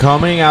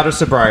Coming out of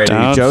sobriety,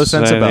 Joe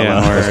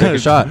Censabella. Let's take a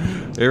shot.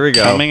 Here we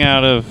go. Coming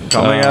out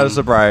of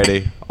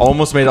sobriety.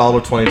 Almost made all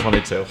of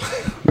 2022.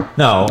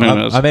 No,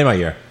 I made my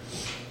year.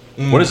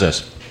 What is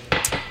this?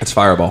 It's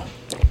Fireball.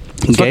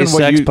 Gay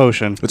sex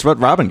potion. It's what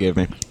Robin gave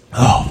me.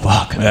 Oh,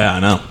 fuck. Yeah, I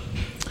know.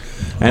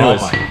 Anyways,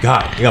 Oh, my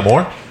God. You got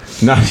more?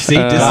 no, see,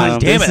 damn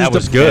it, that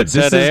was good.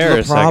 This Dead air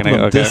is a the second problem.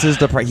 ago. Okay. This is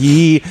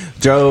the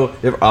Joe.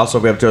 Also,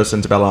 we have Joe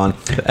Censabella on.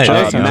 Hey,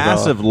 Joe's Joe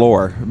massive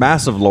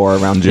lore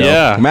around Joe.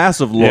 Yeah.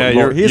 Massive lore. Yeah,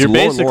 you're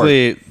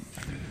basically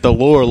the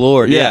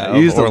lore. Yeah, of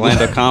he's the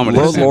Orlando comedy.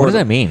 lore. What does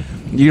that mean?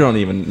 You don't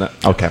even know.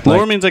 Okay.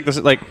 Lore means like this.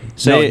 Like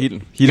say,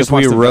 he just if we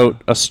wants to-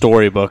 wrote a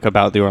storybook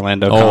about the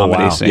Orlando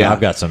comedy scene. Yeah,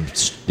 I've got some.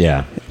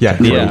 Yeah.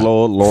 Yeah.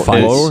 Lore.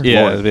 Fights. Lore.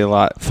 Yeah, it'd be a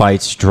lot.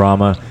 Fights,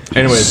 drama.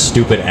 Anyways.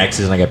 Stupid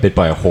exes, and I got bit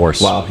by a horse.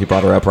 Wow, he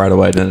brought her up right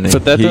away, didn't he?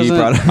 But that doesn't.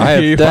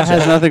 That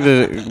has nothing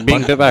to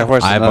being bit by a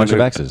horse. I have a bunch of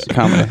exes. exes.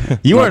 Comedy.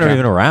 You weren't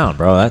even around,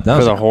 bro. That For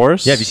was the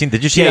horse? Yeah, have you seen?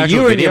 Did you see Yeah, the actual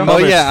you were in your video? Oh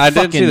mother's yeah, I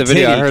did see the fucking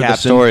video. I titty, heard the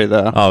Captain. story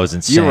though. Oh, it was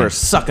insane. You were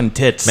sucking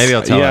tits. Maybe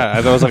I'll tell Yeah,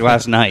 that was like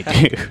last night.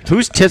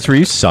 Whose tits were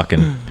you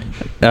sucking?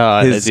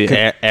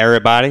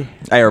 Everybody.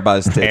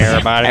 Everybody's tits.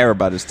 Everybody.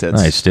 Everybody's tits.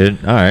 Nice,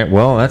 dude. All right,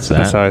 well, that's that.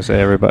 That's how I say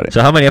everybody.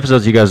 So how many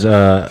episodes you guys?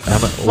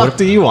 What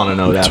do you want to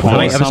know that? How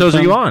many for? episodes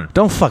are you on?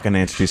 Don't fucking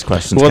answer these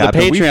questions. Well, the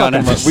Captain.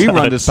 Patreon we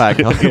run this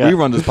podcast. Yeah. We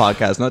run this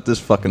podcast, not this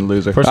fucking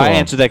loser. First of I all-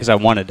 answered that because I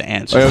wanted to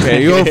answer.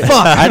 Okay, you fuck.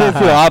 I didn't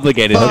feel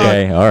obligated. to.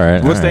 Okay, all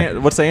right. What's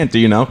the answer? Do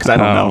you know? Because I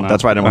don't know.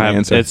 That's why I didn't want to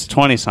answer. It's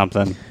 20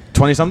 something.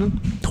 20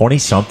 something. 20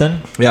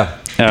 something. Yeah.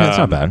 That's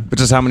not bad.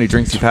 Which is how many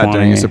drinks you've had during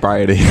 20. your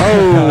sobriety.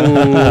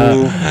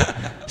 Oh,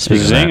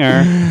 Speaking of that-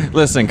 zinger.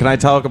 Listen, can I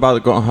talk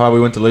about how we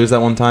went to lose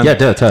that one time? Yeah,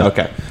 tell.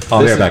 Okay. I'll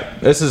be This right is-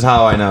 back. This is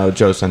how I know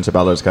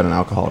JoeCensabella's got an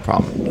alcohol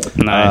problem.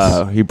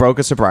 Nice. He broke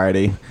his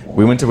sobriety.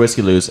 We went to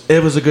Whiskey Lose.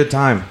 It was a good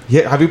time.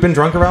 Yeah, have you been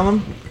drunk around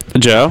him?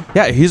 Joe?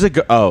 Yeah, he's a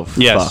good. Oh,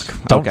 Yes.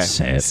 fuck. Don't okay.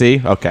 say it.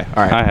 See? Okay.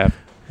 All right. I have.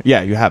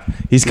 Yeah, you have.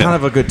 He's kind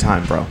of a good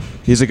time, bro.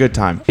 He's a good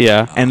time.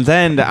 Yeah. And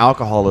then the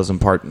alcoholism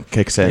part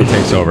kicks in. It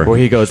takes over. Where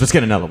he goes, let's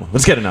get another one.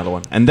 Let's get another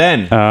one. And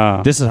then,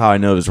 this is how I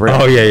know it was real.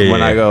 Oh, yeah,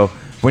 When yeah. I go,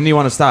 when do you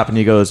want to stop? And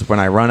he goes, when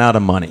I run out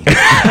of money.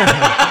 That's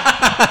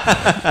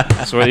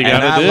what you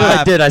And got I to do.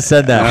 laughed. I did. I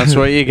said that. That's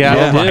what you got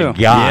to Oh my do. God.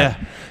 Yeah.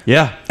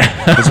 Yeah.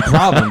 It's a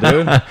problem,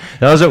 dude. That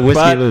was at Whiskey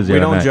But Lose. we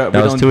don't judge. judge.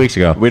 That was 2 weeks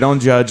ago. We don't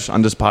judge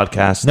on this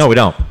podcast. No, we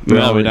don't.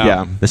 No, we don't.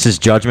 Yeah. This is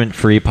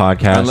judgment-free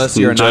podcast. Unless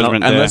you're,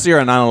 Judgment Day. unless you're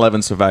a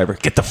 9/11 survivor,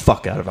 get the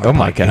fuck out of our Oh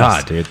my podcast.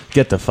 God, dude.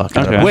 Get the fuck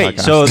out Okay. of our Wait,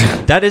 podcast. so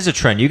that is a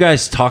trend. You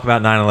guys talk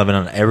about 9/11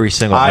 on every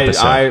single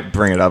episode. I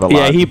bring it up a lot.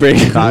 Yeah, he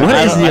brings it up. What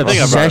I is don't- the I think I brought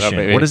it up, obsession?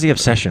 maybe. What is the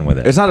obsession with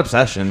it? It's not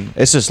obsession.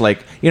 It's just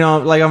like,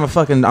 like I'm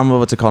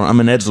what's it called? I'm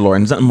an edgelord.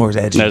 And nothing more is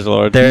edgy. There's the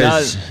Lord.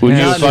 There's- Would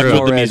you Not fuck with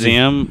more the edgy.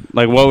 museum?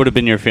 Like, what would have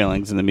been your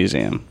feelings in the museum?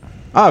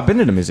 Oh, I've been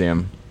to the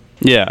museum.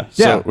 Yeah.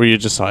 Yeah. So were you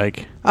just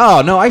like,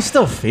 Oh no, I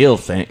still feel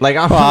things. Like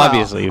I'm Well,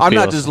 obviously you I'm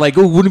feel not just like,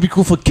 oh, wouldn't it be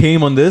cool if I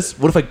came on this?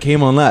 What if I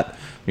came on that?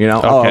 You know?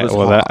 Oh, Okay, it was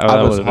well, hard. that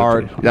I was would've been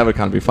hard. pretty- That would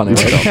kind of be funny.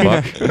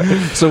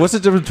 So what's the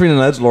difference between an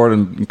edgelord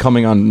and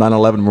coming on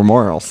 9/11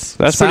 memorials?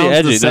 that's pretty Sounds the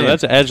edgy. No, same.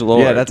 that's edge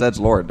lord. Yeah, that's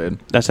edgelord, dude.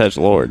 That's edge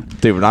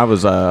lord. Dude, when I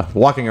was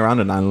walking around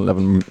the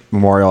 9/11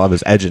 memorial, I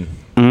was edging.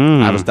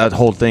 That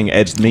whole thing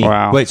edged me.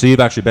 Wow. Wait, so you've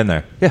actually been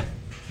there? Yeah.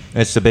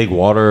 It's the big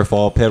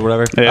waterfall pit,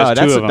 whatever. Yeah, there's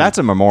two of them. That's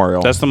a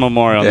memorial. That's the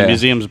memorial. Yeah. The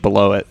museum's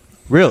below it.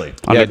 Really?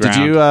 yeah. Did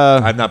underground. you?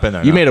 I've not been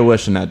there. You no. made a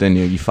wish in that, didn't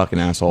you? You fucking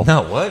asshole.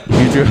 No, what?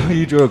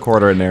 You drew a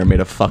quarter in there and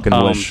made a fucking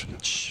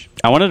wish.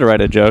 I wanted to write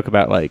a joke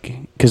about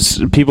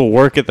because people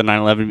work at the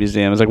 9/11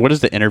 museum. It's like, what is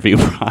the interview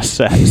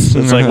process?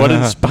 It's like, what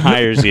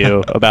inspires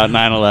you about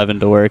 9/11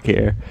 to work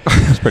here?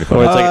 It's pretty cool.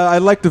 Or it's like, I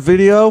like the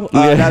video.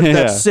 Yeah.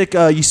 That's sick.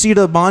 You see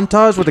the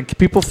montage where the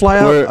people fly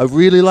out? Where- I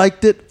really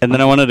liked it. and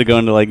then I wanted to go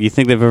into you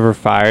think they've ever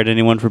fired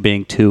anyone for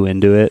being too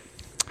into it?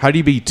 How do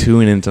you be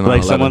tuning into 9/11?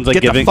 Like someone's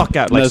Get giving the fuck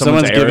out. no, Like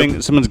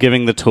someone's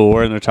giving the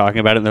tour and they're talking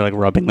about it and they're like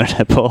rubbing their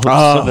nipples.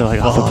 Oh, so they're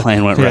like, oh, the fuck.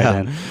 plane went Yeah.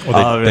 right in.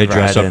 Well, they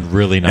dress up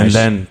really nice. And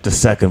then the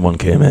second one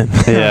came in.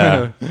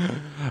 Yeah.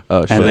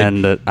 Oh shit. And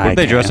then what if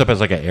they dress up as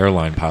like an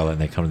airline pilot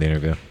and they come to the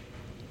interview?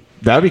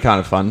 That'd be kind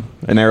of fun.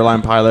 An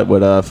airline pilot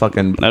with a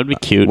fucking That would be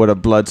cute. with a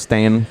blood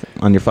stain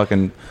on your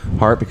fucking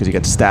heart because you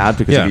get stabbed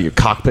because Yeah. of your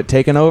cockpit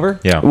taken over.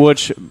 Yeah.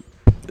 Which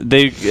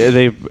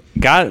they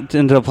got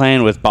into a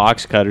plane with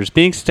box cutters,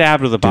 being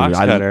stabbed with a box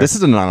cutter. This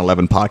is a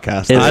 9/11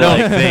 podcast. Is I it don't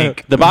like-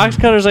 think. the box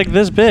cutter's like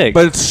this big.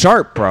 But it's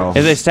sharp, bro.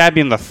 if they stab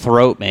you in the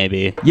throat,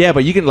 maybe. Yeah,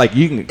 but you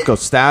can go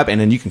stab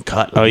and then you can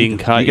cut. Oh, you can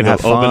cut. You can You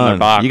have can open fun. their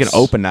box. You can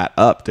open that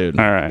up, dude.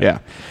 All right. Yeah.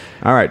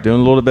 All right. Doing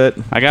a little bit.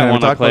 I got Can we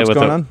one I talk play about with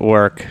what's at going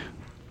work.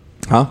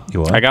 Huh?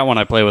 You what? I got one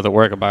I play with at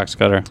work, a box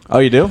cutter, Oh,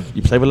 you do?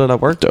 You play with it at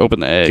work? to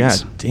open the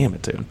eggs. God damn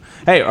it, dude.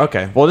 Hey,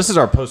 okay. Well, this is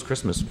our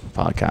post-Christmas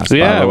podcast. So by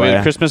yeah, the way.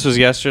 Christmas was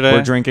yesterday.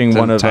 We're drinking It's a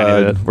one of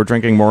tiny bit. we're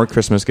drinking more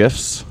Christmas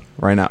gifts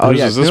right now. Oh Whose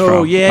yeah, is this no,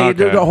 from? yeah.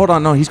 Okay. Hold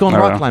on, no, he's going I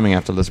don't rock know. climbing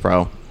after this,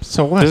 bro.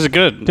 So what? This is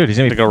good, Dude, he's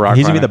gonna to go rock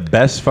be the climbing.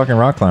 best fucking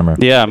rock climber.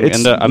 Yeah, I'm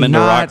into rock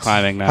not-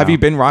 climbing now. Have you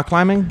been rock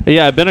climbing?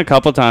 Yeah, I've been a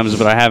couple times,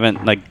 but I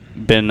haven't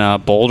been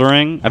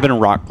bouldering. I've been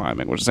rock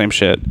climbing, which is the same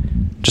shit,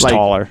 just Like,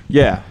 taller.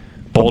 Yeah.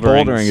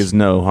 Bouldering is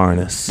no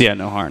harness. Yeah,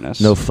 no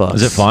harness. No fuss.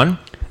 Is it fun?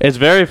 It's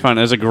very fun.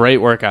 It's a great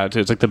workout, too.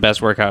 It's like the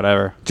best workout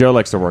ever. Joe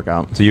likes to work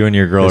out. So you and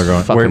your girl His are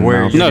going. fucking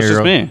Where mouth. you No, and it's your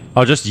just girl- me.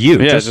 Oh, just you. Yeah,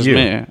 just it's just you.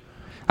 me.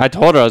 I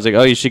told her, I was like,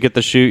 oh, you should get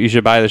the shoe. You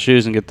should buy the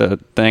shoes and get the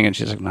thing. And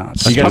she's like, no.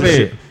 It's It's You guys-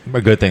 probably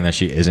a good thing that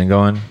she isn't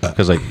going,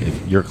 because like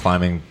if you're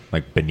climbing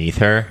like beneath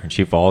her and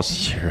she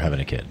falls, you're having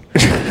a kid.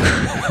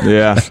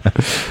 Yeah.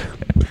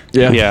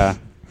 Yeah. yeah.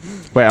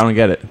 Wait, I don't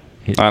get it.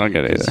 I don't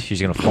get it either.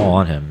 She's gonna fall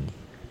on him.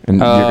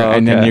 And,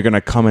 and then okay. you're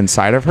gonna come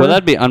inside of her. Well,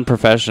 that'd be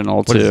unprofessional,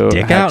 What, his to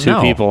dick have out? two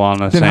No. people on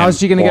the then same how is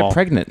she gonna wall. get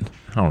pregnant?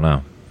 I don't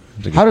know.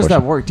 It's a good How does that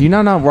question. work? Do you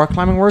not know how rock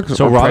climbing works?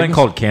 So Or Robin pregnancy-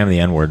 called Cam the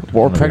N-word. or Have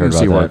you heard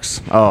pregnancy about that?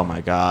 works. Oh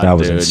my god, That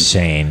was dude.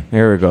 insane.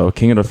 Here we go,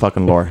 king of the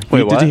fucking lore. Wait,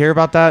 Did what? you hear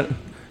about that?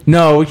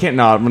 No, we can't.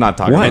 No, we're not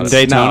talking What? about it.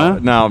 Daytona?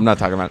 No, I'm not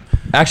talking about it.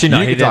 Actually,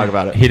 no, You he can talk didn't,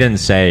 about it. He didn't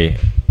say.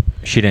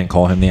 She didn't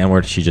call him the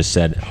N-word. She just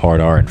said hard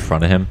R in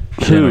front of him.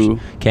 She Who? didn't-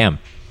 Cam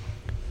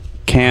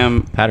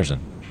Cam, Patterson.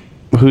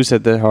 who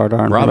said the hard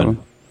R? in front of Robin.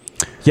 him?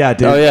 Yeah,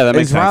 dude. Oh, yeah, that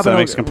makes Is sense. Robin That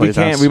makes complete we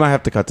can't. sense. We might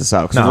have to cut this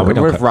out. 'Cause No, we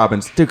don't we're cut.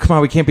 Robin's. Dude, come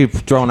on. We can't be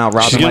throwing out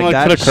Robin She's gonna like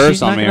like that. put a curse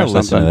She's on not me gonna or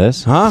listen something. to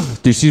this. Huh?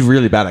 Dude, she's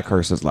really bad at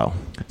curses, though.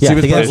 Yeah, she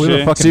was I think supposed, we were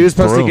to, fucking she was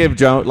supposed to broom. give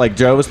Joe, like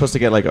Joe was supposed to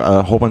get like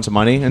a whole bunch of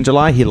money in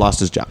July. He lost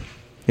his job.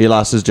 He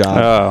lost his job.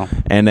 Oh.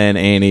 And then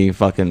Annie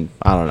fucking,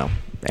 I don't know.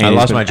 Annie's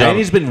lost been, my job.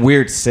 Annie's been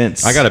weird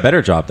since. I got a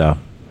better job though.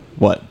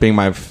 What? Being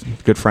my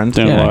good friend?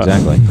 Doing Yeah, what?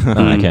 exactly.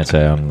 No, I can't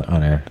say on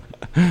air.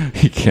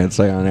 You can't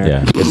say on air.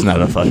 Yeah. It's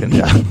not a fucking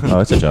job. Oh,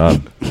 it's a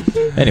job.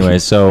 Anyway,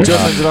 so Joe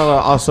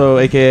Censabella, also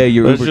AKA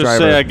your Let's Uber just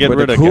driver. say I get We're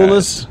rid the of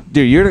coolest,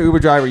 dude. You're the Uber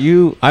driver.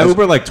 I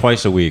Uber like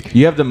twice a week.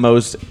 You have the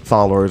most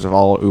followers of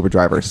all Uber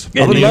drivers.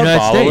 In the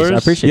United States. I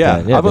appreciate Yeah,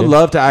 that. I would dude.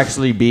 love to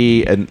actually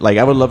be, and like,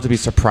 I would love to be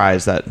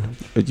surprised that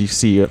you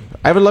see.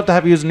 I would love to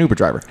have you as an Uber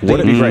driver. I think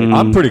it'd be great.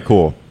 I'm pretty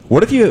cool.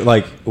 What if you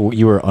like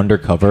you were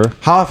undercover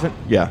How often?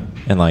 Yeah,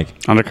 and like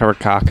Undercover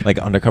cock.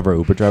 undercover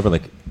Uber driver?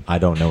 Like I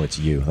don't know it's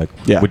you. Like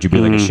Yeah. would you be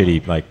like a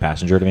shitty like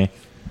passenger to me?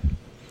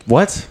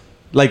 what?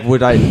 Like,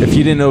 would I if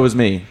you didn't know it was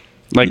me?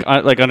 Like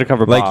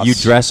undercover Like boss. you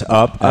dress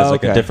up as Oh,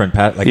 like a okay. different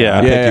like Yeah.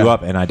 I pick Yeah, you yeah.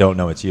 up and I don't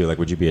know it's you. Like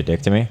would you be a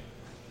dick to me?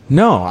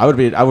 No, I would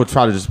be. I would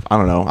try to just. I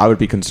don't know. I would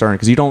be concerned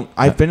because you don't.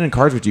 I've been in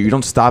cars with you. You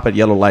don't stop at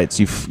yellow lights.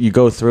 You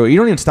go through. You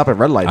don't even stop at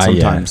red lights Yeah.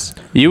 sometimes.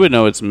 You would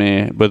know it's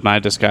me with my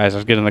disguise. I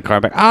was getting in the car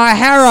back. Oh,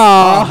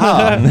 hello.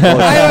 I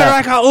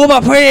would like a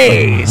Uber,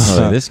 please.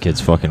 Oh, this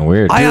kid's fucking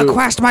weird. I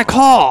request my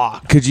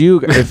car. Could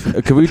you?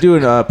 Could we do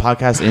a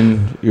podcast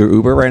in your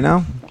Uber right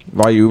now?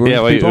 While you Uber? Yeah,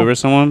 with will you people? Uber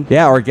someone?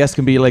 Yeah, our guests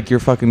can be like your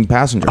fucking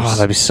passengers. Oh,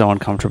 that'd be so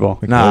uncomfortable.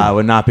 Nah, it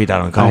would not be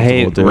that uncomfortable,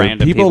 hate dude.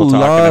 random people talking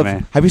love. to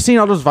me. Have you seen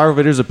all those viral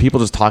videos of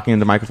people just talking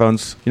into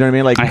microphones? You know what I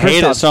mean? Like I hate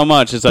it Christoph- so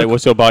much. It's like,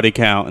 what's your body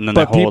count? And then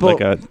they But hold people,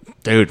 like a...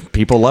 dude,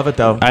 people love it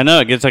though. I know,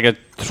 it gets like a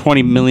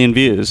 20 million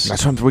views.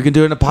 That's what we can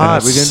do it in a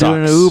pod. That We can do it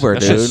in an sucks. Uber,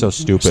 That's dude. just so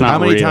stupid. It's not How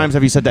many real. times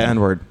have you said the N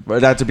word?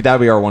 That'd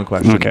be our one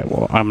question. Okay,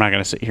 well, I'm not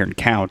going to sit here and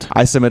count.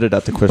 I submitted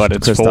that to But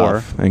it's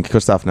Christoph, and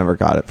Christoph never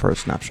got it for a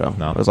snap show.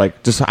 No. I was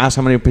like, just ask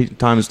how many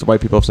times the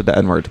white people have said the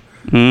N word.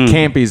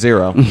 Can't be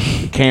zero.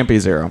 Can't be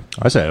zero.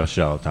 I say that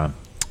shit all the time.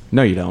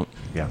 No, you don't.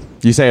 Yeah.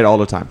 You say it all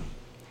the time.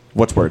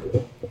 What's word?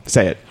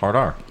 Say it. Hard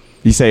R.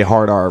 You say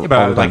hard R. Yeah, but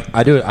all the like time.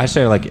 I do it. I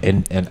say it like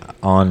in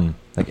on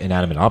like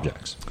inanimate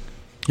objects.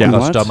 Yeah. Like,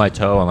 I'll What? stub my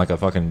toe on like a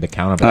fucking the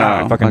counter.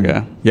 Oh, fucking,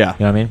 okay. Yeah. You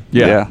know what I mean?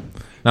 Yeah. Yeah.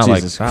 Not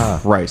Jesus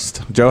like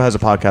Christ. Joe has a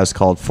podcast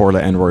called For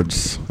the N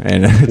Words,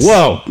 and it's,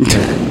 whoa.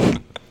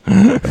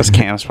 That's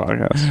Cam's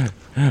podcast.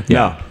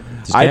 no.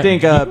 I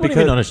think you wouldn't because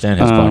even understand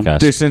his podcast.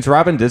 dude, since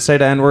Robin did say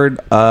the N word,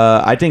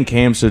 I think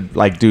Cam should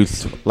like do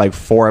like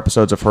 4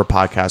 episodes of her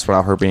podcast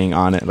without her being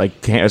on it.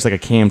 Like it's like a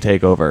Cam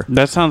takeover.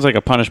 That sounds like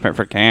a punishment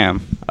for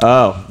Cam.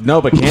 Oh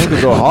no, but Cam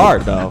could go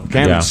hard though.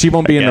 Cam, Yeah. she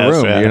won't be in the guess,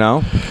 room, yeah. you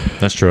know,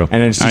 That's true.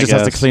 and then she I just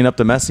has to guess. clean up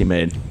the mess he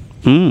made.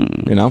 Hmm.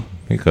 You know,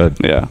 He could.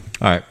 Yeah.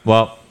 All right.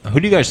 Well, who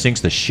do you guys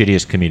think's the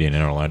shittiest comedian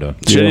in Orlando?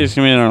 Shittiest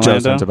comedian in Joe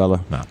Orlando?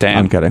 Censabella. No. Dan.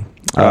 I'm kidding.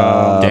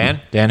 Dan?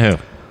 Dan who?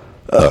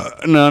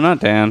 No, not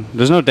Dan.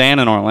 There's no Dan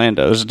in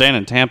Orlando. There's a Dan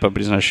in Tampa, but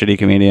he's not a shitty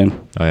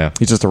comedian. Oh yeah.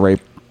 He's just a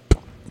rape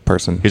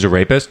person. He's a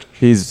rapist.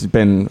 He's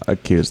been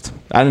accused.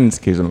 I didn't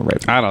accuse him of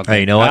rape. I don't. Hey, Think,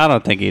 you know what? I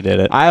don't think he did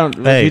it. I don't.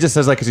 Hey. He just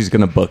says that because he's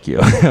gonna book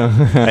you.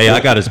 Hey, I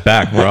got his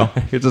back, bro.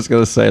 You're just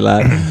gonna say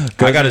that.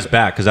 I got his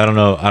back because I don't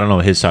know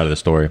his side of the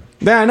story.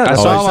 Yeah, I know.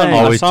 That's saw what I'm him-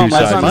 saying. always That's two what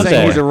sides I'm of the saying.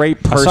 story. He's a rape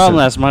I person. saw him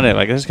last Monday.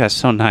 Like, this guy's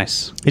so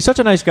nice. He's such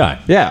a nice guy.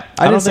 Yeah,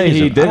 I don't didn't say think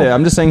he's he a- did I it. don't-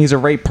 I'm just saying he's a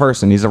rape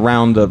person. He's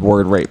around the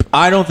word rape.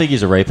 I don't think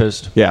he's a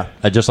rapist. Yeah.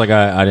 Just like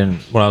I didn't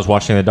when I was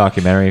watching the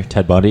documentary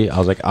Ted Bundy, I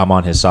was like, I'm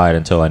on his side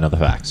until I know the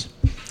facts.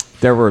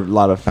 There were a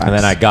lot of facts. And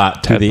then I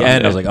got to Ted the Bundy.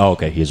 end. I was like, oh,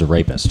 okay, he's a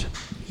rapist.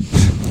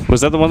 Was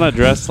that the one that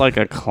dressed like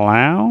a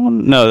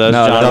clown? No, that's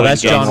No, John. no, Wayne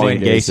that's John Gacy.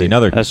 Wayne Gacy.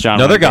 Another That's John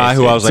another Wayne guy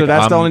who Gacy. I was like, so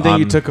that's the I'm- only thing you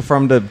I'm- took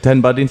from the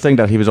Ted Bundy thing,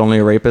 that he was only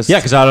a rapist. Yeah,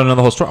 because I don't know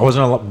the whole story. I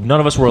wasn't. None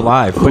of us were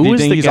alive. But do you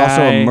is think the he's also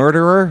guy- a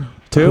murderer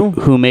Two?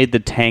 Who made the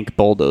tank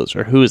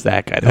bulldozer? Who is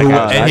that guy? That and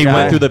guy he guy-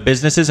 went through the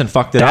businesses and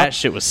fucked it up. that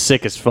shit was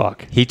sick as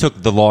fuck. He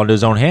took the law into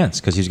his own hands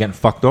because he was getting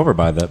fucked over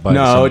by the. By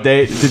No, some-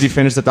 did you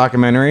finish the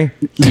documentary?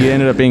 He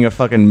ended up being a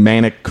fucking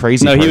manic,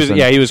 crazy No, person.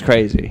 he was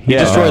crazy. He Yeah.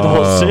 destroyed the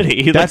whole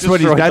city. He That's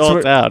what he. destroyed That's the whole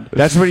what. town.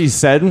 That's what he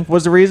said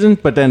was the reason.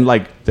 But then,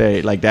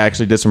 they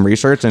actually did some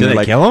research and Did they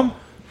like kill him?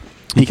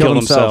 He killed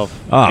himself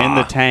Ah. in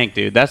the tank,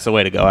 dude. That's the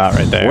way to go out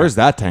right there. Where's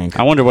that tank?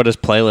 I wonder what his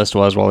playlist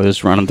was while he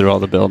was running through all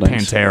the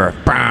buildings. Pantera.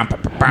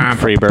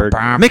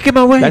 Freebird. Making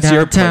my way That's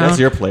your downtown. that's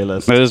your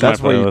playlist. That is my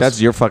that's what playlist.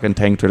 that's your fucking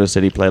tank through the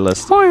city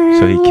playlist.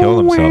 So he killed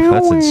himself.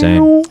 That's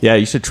insane. Yeah,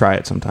 you should try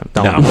it sometime.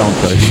 Don't No.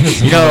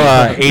 don't. You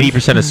know,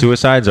 80% of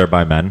suicides are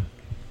by men.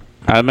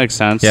 That makes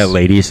sense. Yeah,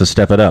 ladies, so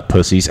step it up,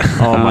 pussies.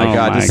 Oh my Oh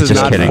god, my this is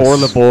Just not kidding. for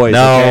the boys. No,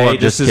 okay? I'm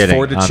just this kidding. is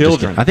for the I'm just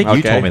children. kidding. I think you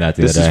okay? told me that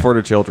the This other is day. for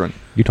the children.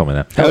 You told me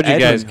that. How would you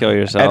Edwin- guys kill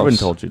yourselves? Edwin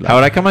told you that. How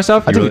would I kill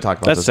myself? I think we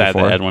talked about That's this sad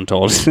before. that Edwin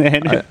told us.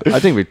 I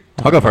think we.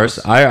 I'll go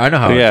first. I know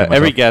how. I would Yeah, kill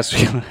every myself.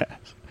 guest.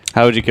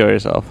 How would you kill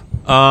yourself?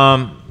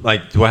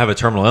 Like, do I have a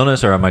terminal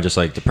illness or am I just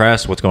like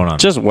depressed? What's going on?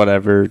 Just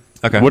whatever.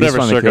 Okay. Whatever Just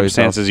wanna kill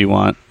circumstances you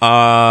want.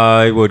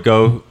 I would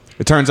go.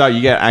 It turns out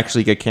you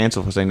actually get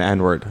canceled for saying the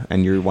N word,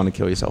 and you want to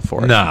kill yourself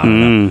for it.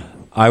 No.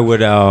 I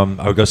would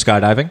go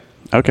skydiving,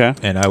 Okay.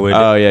 and I would.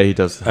 Oh yeah, he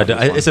does.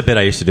 It's a bit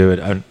I used to do it.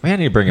 I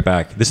need to bring it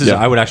back. This is. Yeah.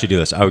 I would actually do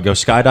this. I would go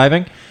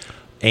skydiving,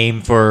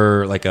 aim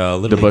for like a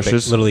little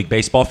league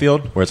baseball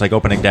field where it's like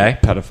opening day,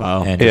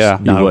 Pedophile. and Yeah.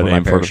 just not You would open my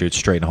aim for it. parachute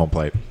straight in home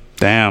plate.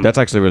 Damn. That's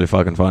actually really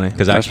fucking funny.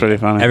 Because That's pretty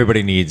funny.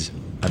 Everybody needs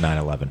a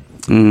 9/11,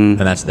 and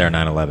that's their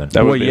 9/11.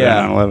 that would Well, be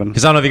yeah. 9/11.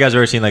 Because I don't know if you guys have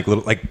ever seen like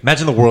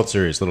imagine the World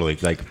Series, literally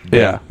like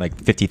Yeah. like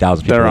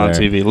 50,000 people They're on there.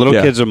 TV. Little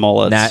Yeah. kids are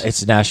mullets.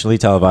 It's nationally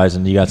televised,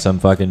 and you got some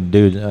fucking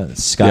dude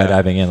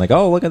skydiving in, like,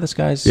 oh, look at this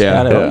guy's. Yeah.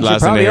 skydiving. Yeah. He should Last thing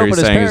probably they hear open he's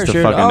his saying is the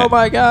parachute. fucking- Oh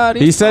my god,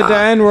 He said the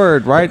N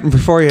word right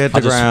before he hit the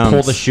I'll just ground.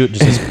 pull the chute and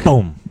just says,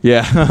 boom.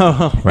 Yeah.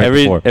 Right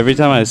before. every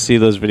time I see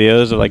those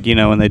videos of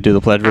when they do the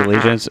Pledge of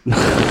Allegiance.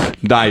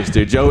 Nice,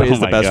 dude. Joe is Oh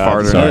the my best God.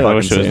 farter Sorry, in the I fucking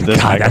wish it was scene. this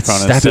God, microphone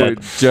that's- instead.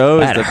 Dude, Joe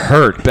is That the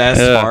hurt. best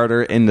Yeah.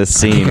 farter in the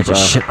scene, I bro.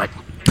 just shit my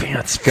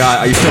pants. God,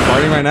 are you still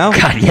farting right now?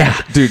 God, yeah.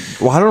 Dude,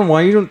 well, I don't know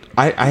why you don't.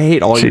 I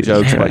hate all your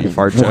jokes about your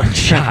fart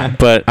jokes.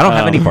 But I don't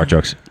have any fart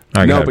jokes. All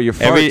right, go No, ahead. but your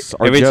farts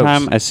are every jokes.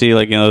 time I see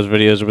those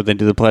videos where they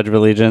do the Pledge of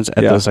Allegiance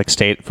at Yeah. those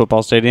state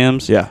football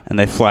stadiums, Yeah. and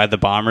they fly the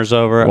bombers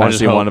over, wanna I just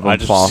see hope- one of them I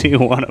just fall. see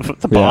one of the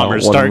Yeah,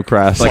 bombers one of them start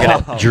crash. Like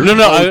dropping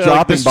bombs.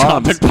 dropping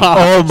bombs.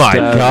 Oh my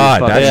That'd be god,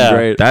 fucking that's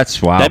great. That's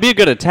wow. That'd be a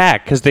good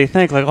attack because they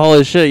think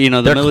holy shit,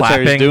 the They're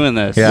military's clapping. doing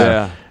this.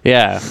 Yeah.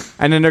 Yeah.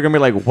 And then they're gonna be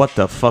like, "What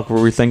the fuck were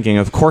we thinking?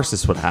 Of course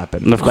this would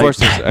happen. And of course,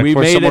 we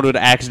made someone it." would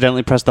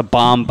accidentally press the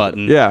bomb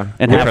button. Yeah.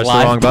 And We have pressed the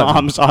wrong live button.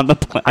 bombs on the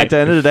plane. At the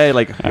end of the day,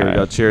 here we right.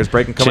 go. Cheers,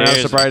 breaking, coming out of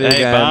Cheers. sobriety Hey,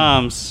 again.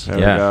 bombs. There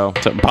Yeah. we go.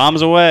 So,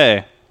 bombs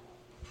away.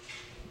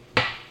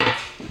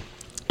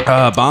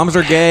 Bombs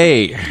are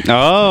gay.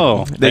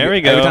 Oh, there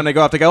we go. Every time they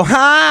go up, they go,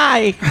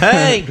 "Hi,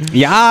 hey,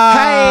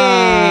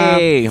 yeah.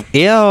 hey,"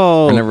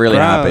 Ew. and they're really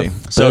happy.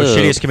 So Ugh.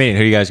 shittiest comedian.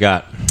 Who do you guys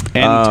got?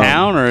 In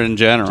town or in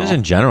general? Just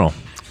in general.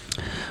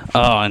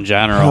 Oh, in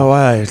general. Oh,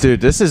 wow,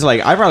 dude, this is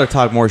I'd rather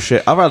talk more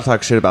shit. I'd rather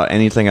talk shit about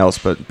anything else,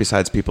 but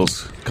besides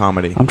people's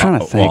comedy. I'm trying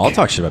to think. Well, I'll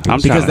talk shit about people. I'm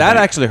Because trying to that think.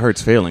 actually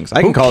hurts feelings.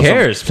 I Who can call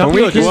cares? Some, Some when,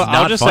 we people accused, just-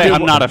 I'll not just funny. say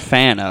I'm not a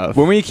fan of.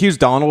 when we accused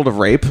Donald of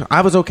rape,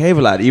 I was okay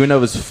with that, even though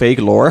it was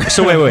fake lore.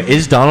 So wait,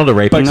 is Donald a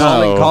rapist? But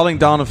No. calling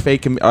Donald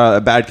a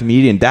bad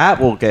comedian,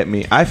 that will get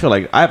me. I feel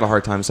like I have a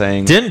hard time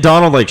saying. Didn't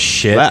Donald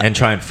shit That- and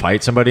try and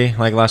fight somebody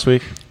last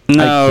week?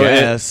 No, I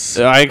guess.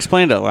 I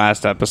explained it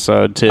last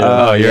episode too.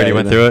 Oh, you yeah, already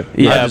went yeah. through it?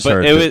 I yeah, just but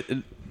heard it was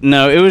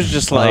no, it was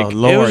just it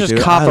Lord, was just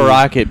dude, Copper I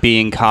Rocket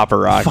being Copper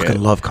Rocket.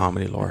 fucking love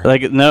comedy lore.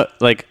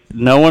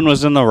 No one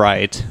was in the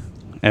right.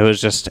 It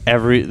was just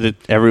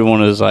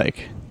everyone was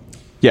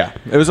Yeah,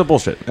 it was a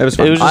bullshit. It was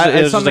fun. It was just- it was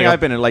it's just something like a I've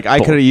been in. I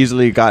could have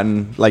easily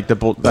gotten that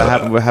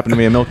happened to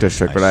me in Milk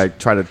District, but I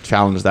tried to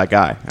challenge that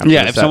guy. after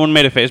yeah. the If set. someone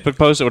made a Facebook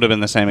post, it would have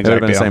been the same it would exact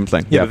have been the deal. same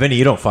thing. Yeah, but Vinny,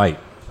 you don't fight.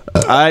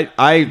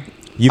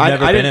 You've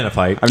never been in a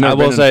fight. I've never I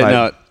will been in a say fight.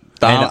 no.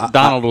 And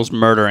Donald was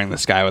murdering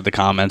this guy with the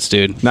comments,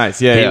 dude.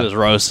 Nice, yeah, he yeah. was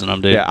roasting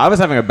him, dude. Yeah, I was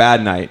having a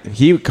bad night.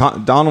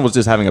 Donald was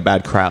just having a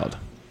bad crowd.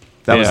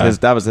 That was Yeah. his.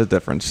 That was his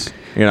difference.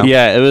 You know.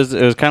 Yeah, it was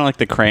kind of like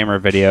the Kramer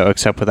video,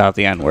 except without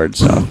the N word.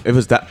 So It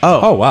was that.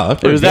 Oh wow, that's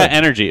it pretty was good. that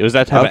energy. It was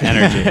that type of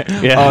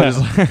energy. Yeah.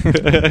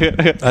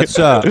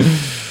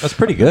 That's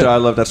pretty good. I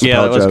love that. Yeah,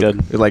 Chappelle that was joke.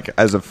 good. Like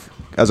as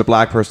a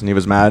black person, he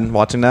was mad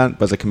watching that.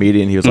 But as a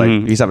comedian, he was like,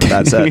 he's having a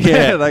bad set. Mm-hmm.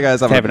 Yeah. that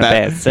guy's having, Having a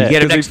bad set. You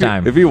get it 'Cause next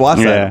time. If you watch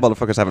Yeah. that,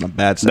 motherfucker's having a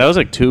bad set. that was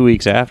 2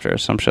 weeks after, or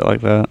some shit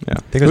like that. yeah.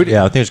 I think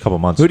it was a couple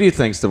months. Who do you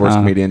think's the worst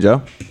comedian,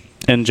 Joe?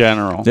 In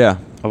general, Yeah.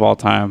 of all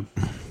time.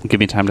 Give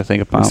me time to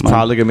think about It's mine.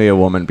 probably gonna be a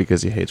woman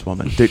because he hates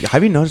women. Dude,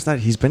 have you noticed that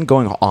he's been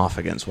going off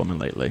against women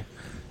lately?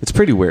 It's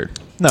pretty weird.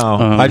 No,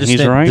 I just he's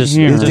think right just,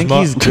 here. just I think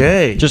mo- he's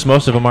gay. Just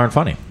most of them aren't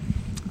funny.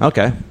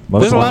 Okay.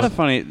 Most There's a of lot them- of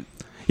funny.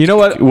 You know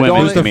what? Women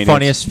Who's the comedians.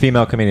 funniest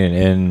female comedian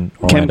in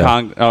Kim Orlando?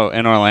 Kong. Oh,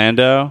 in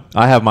Orlando.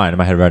 I have mine in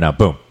my head right now.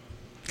 Boom.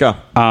 Go.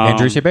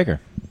 Andrew C. Baker.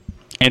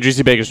 Andrew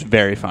C. Baker's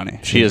very funny.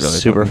 She is really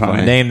super fucking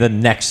funny. Name the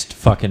next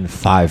fucking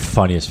 5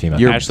 funniest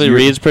female. Ashley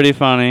Reed's pretty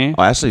funny.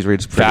 Oh, Ashley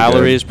Reed's pretty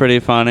Valerie's good. pretty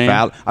funny.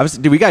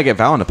 Dude, we gotta get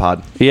Val on the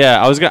pod.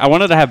 Yeah, I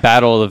wanted to have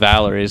Battle of the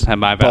Valeries, have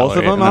my Valerie Both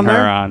of them and on her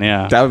there? on.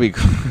 Yeah, That would be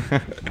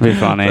be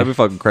funny. That'd be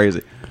fucking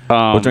crazy.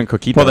 We'll drink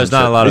coquito. well, there's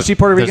not a lot Is of- she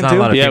Puerto there's Rican not a too?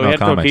 lot of Yeah, we female had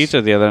comics.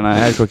 coquito the other night. I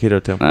had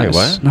coquito too. Nice.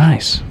 what?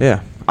 Nice. Yeah,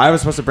 I was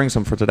supposed to bring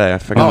some for today. I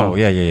forgot. Oh,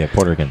 yeah.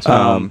 Puerto Ricans.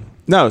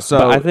 No, so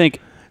But I think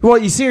Well,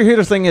 you see, here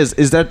the thing is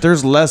that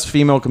there's less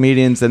female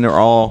comedians than there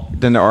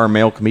are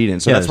male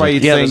comedians. So Yeah, that's why you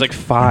there's think, like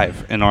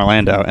 5 in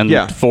Orlando, and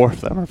Yeah. 4 of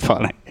them are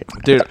funny.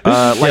 dude.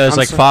 yeah, there's I'm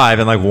like so- 5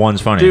 and like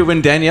 1's funny. Dude,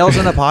 when Danielle's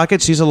in the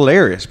pocket, she's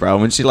hilarious, bro.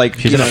 When she like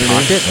She's you in know a what I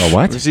mean? pocket? Oh,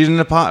 what?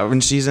 When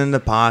she's in the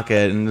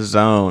pocket in the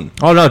zone.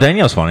 Oh no,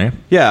 Danielle's funny.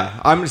 Yeah,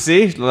 I'm.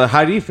 See,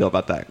 how do you feel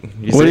about that?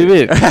 What do you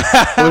mean?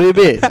 What do you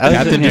mean?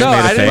 Captain just No, made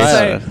a I didn't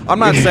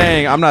face.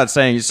 say. I'm not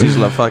saying she's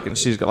fucking.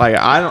 She's like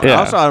I don't. Yeah.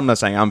 Also, I'm not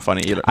saying I'm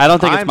funny either. I don't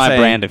think it's I'm my saying-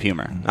 brand of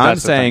humor. I'm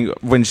That's the saying thing.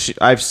 when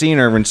I've seen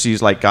her when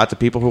she's like got the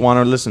people who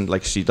want to listen,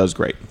 like she does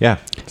great. Yeah.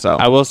 So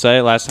I will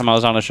say, last time I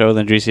was on a show with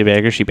Andrew C.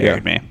 Baker, she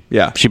buried me.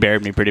 Yeah. She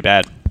buried me pretty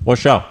bad. What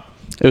show?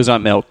 It was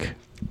on Milk.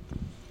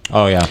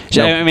 Oh yeah.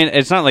 I mean,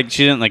 it's not like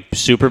she didn't like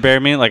super bury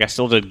me. Like I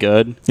still did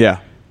good, yeah,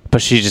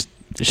 but she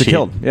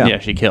killed, yeah.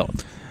 she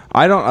killed.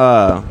 I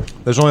don't.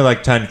 There's only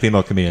like 10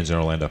 female comedians in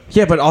Orlando.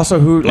 Yeah, but also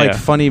who like Yeah.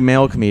 funny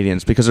male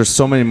comedians because there's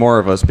so many more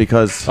of us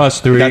because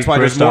Us three, That's why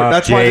there's more. Christoph,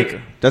 That's Jake.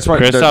 why. That's why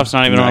Christoph's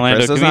not even an Orlando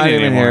Christoph's not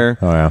comedian even anymore. here.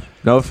 Oh yeah.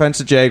 No offense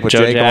to Jake, but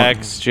Joe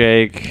Jake.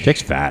 Jake.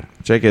 Jake's fat.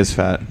 Jake is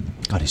fat.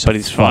 God, he's But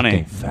he's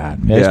funny. Fat.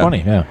 Yeah, he's Yeah.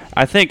 funny. Yeah.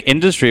 I think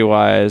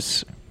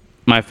industry-wise,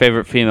 my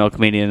favorite female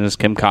comedian is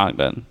Kim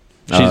Congdon.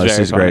 She's very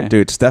she's funny. great,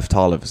 dude. Steph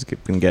Tollef has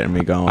been getting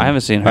me going. I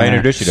haven't seen her. I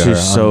introduced you to her.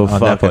 She's so on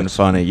fucking Netflix.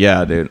 funny.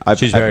 Yeah, dude.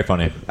 She's very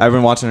funny. I've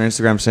been watching her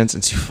Instagram since,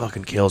 and she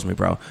fucking kills me,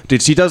 bro.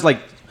 Dude, she does like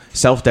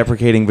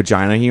self-deprecating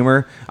vagina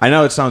humor. I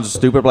know it sounds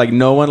stupid, but like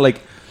no one.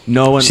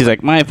 She's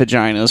like, my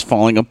vagina is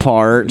falling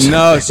apart.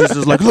 no, she's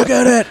just like, look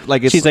at it.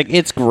 Like it's, She's like,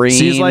 it's green.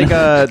 she's like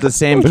the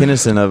Sam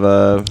Kinison of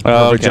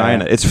okay.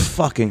 vagina. It's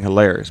fucking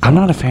hilarious. Bro. I'm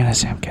not a fan of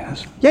Sam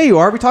Kinison. Yeah, you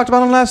are. We talked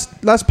about him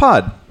last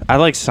pod. I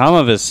like some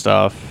of his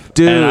stuff,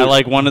 Dude. and I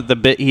like one of the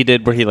bit he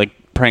did where he like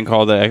prank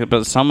called it.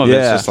 But some of it's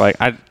Yeah. just like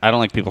I don't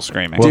like people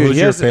screaming. Well, Dude, who's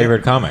he your has-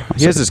 favorite comic?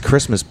 He has this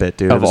Christmas bit,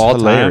 dude. Of It's all time?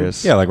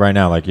 hilarious. Yeah, like right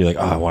now, like you're like,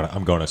 oh,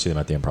 I'm going to see them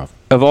at the Improv.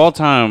 Of all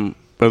time,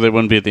 well, they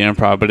wouldn't be at the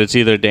Improv, but it's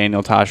either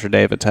Daniel Tosh or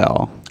Dave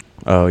Attell.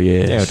 Oh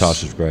yeah. Yeah,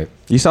 Tosh is great.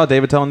 You saw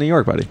David Tell in New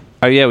York, buddy.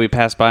 Oh yeah, we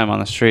passed by him on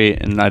the street,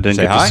 and I didn't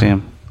Say get hi? to see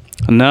him.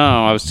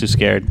 No, I was too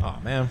scared. Oh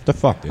man, what the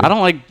fuck, dude? I don't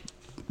like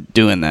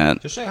doing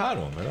that. Just say hi to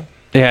him, man.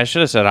 Yeah, I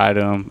should have said hi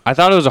to him. I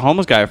thought it was a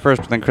homeless guy at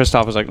first, but then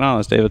Christoph was like, "No,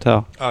 it's Dave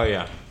Attell." Oh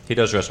yeah, he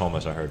does dress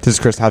homeless. I heard. Has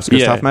Christoph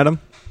met him?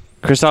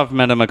 Christoph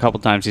met him a couple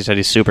times. He said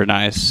he's super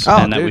nice, Oh,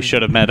 and that we dude.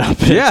 should have met up.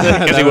 Yeah,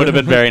 because he would have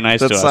been very nice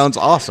That to us. sounds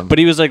awesome. But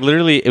he was like,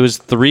 literally, it was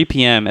 3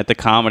 p.m. at the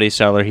Comedy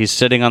Cellar. He's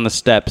sitting on the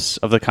steps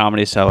of the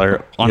Comedy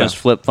Cellar on Yeah. his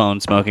flip phone,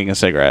 smoking a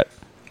cigarette.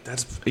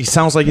 He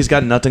sounds like he's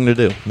got nothing to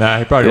do. Nah,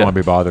 he probably Yeah. don't want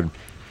to be bothered.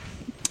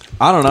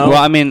 I don't know.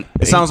 Well, I mean,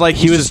 It sounds like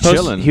he he's was just supposed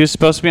chilling. he was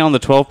supposed to be on the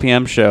 12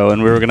 p.m. show,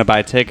 and we were going to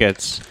buy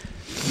tickets,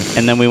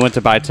 and then we went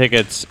to buy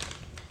tickets,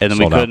 and then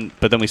Sold we out. couldn't.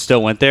 But then we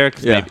still went there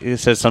because Yeah. it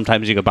says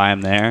sometimes you could buy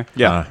them there.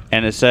 Yeah.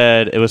 And it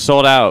said it was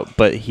sold out,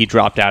 but he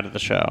dropped out of the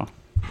show.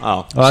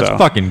 Oh. Oh, that's So-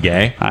 fucking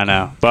gay. I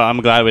know, but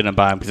I'm glad we didn't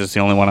buy him because it's the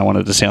only one I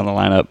wanted to see on the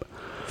lineup.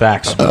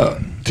 Facts.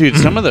 Dude,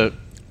 some of the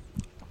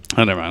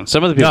oh, never mind.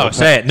 Some of the people. No,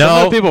 say it. Some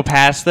of No. the people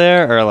past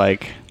there are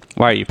like,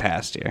 why are you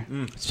past here?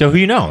 So who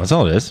you know? That's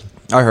all it is,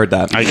 I heard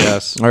that. I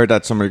guess. I heard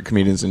that some of the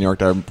comedians in New York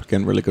that are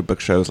getting really good book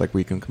shows like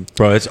we can.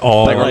 bro. It's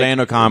all Like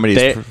Orlando comedy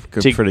they-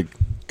 is pretty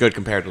good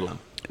compared to them.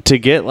 To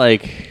get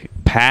like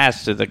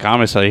past at the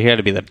Comedy Cellar, you got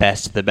to be the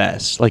best of the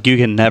best. Like you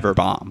can never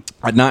bomb.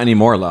 Not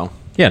anymore, though.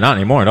 yeah, not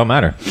anymore. It don't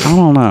matter. I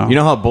don't know. You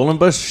know how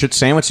Bullenbush shit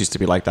sandwich used to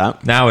be like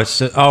that. Now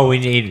it's we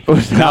need.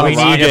 now we we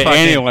need need a fucking.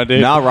 anyone,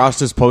 dude. Now Ross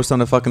just posts on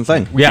the fucking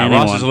thing. Yeah,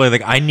 anyone. Ross is literally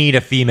like, I need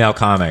a female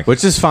comic.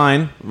 Which is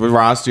fine. With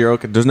Ross, you're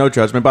okay. There's no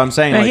judgment, but I'm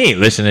saying Man, like, he ain't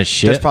listening to that's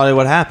shit. probably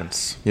what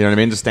happens. You know what I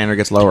mean? The standard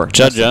gets lower.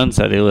 Judd Jones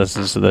said he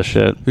listens to this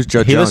shit. Who's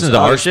Judd He Jones? listens to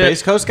Oh, our the shit?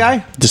 Space Coast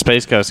guy? The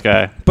Space Coast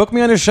guy. Book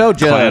me on your show,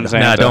 Judd. Clans, Nah,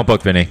 Santa. don't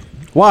book Vinny.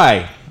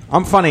 Why?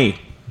 I'm funny.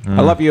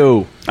 I love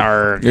you.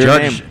 Your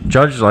Judge, name.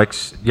 Judge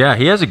likes. Yeah,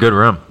 he has a good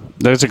room.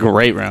 There's a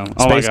great room.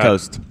 Oh Space my God.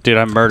 Coast. Dude,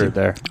 I'm murdered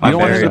there. You don't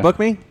want him buried. to book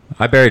me?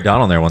 I buried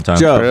Donald there one time.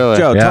 Joe, Really?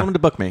 Joe, Yeah. tell him to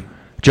book me.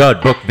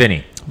 Judd, book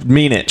Vinny.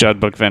 Mean it. Judd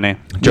booked Vinny.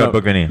 Judd, No.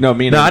 book Vinny. No,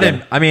 mean No, it I again.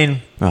 didn't. I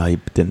mean, Oh, he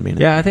didn't mean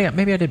it. yeah, I think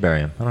maybe I did bury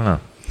him. I don't know.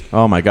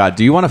 Oh my God.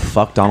 Do you want to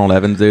fuck Donald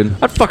Evans, dude?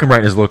 I'd fucking right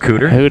in his little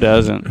cooter. Who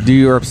doesn't? Do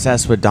you're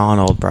obsessed with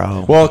Donald,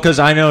 bro? Well, because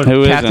I know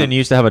Who Captain isn't?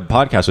 used to have a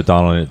podcast with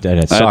Donald, and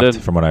it I sucked,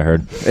 did. from what I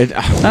heard. It,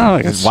 No,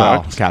 it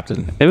wow, sucked.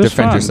 Captain. It was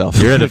Defend fun. yourself.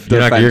 You're gonna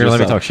Defend let me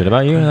yourself. talk shit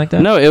about you like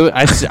that? No,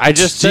 I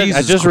just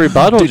Jesus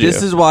rebutted Dude, you.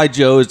 this is why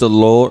Joe is the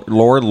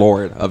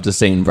Lord of the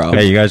scene, bro.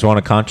 Hey, you guys want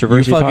a you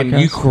controversy fucking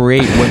podcast? you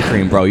create whipped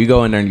cream, bro. You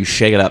go in there and you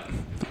shake it up.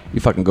 You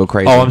fucking go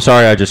crazy. Oh, I'm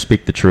sorry. I just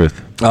speak the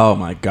truth. Oh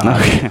my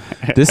god.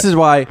 This is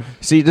why.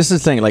 See, this is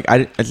the thing. Like,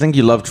 I think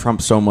you love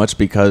Trump so much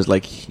because,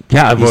 like,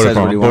 Yeah, I he voted says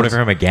for what him. he Voted wants.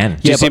 for him again.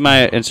 Did you see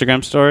my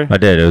Instagram story? I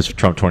did. It was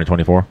Trump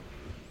 2024.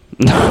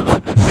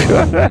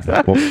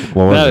 what was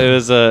No,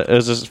 it? it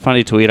was this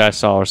funny tweet I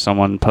saw where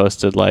someone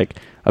posted like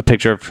a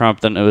picture of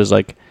Trump. Then it was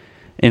like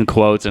in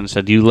quotes and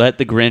said, "You let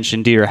the Grinch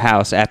into your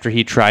house after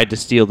he tried to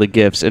steal the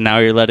gifts, and now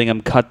you're letting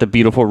him cut the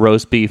beautiful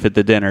roast beef at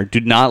the dinner. Do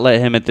not let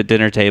him at the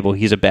dinner table.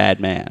 He's a bad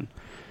man."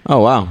 Oh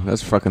wow,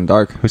 that's fucking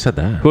dark. Who said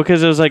that? Well,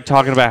 because it was like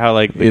talking about how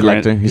like the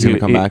Elected. He's gonna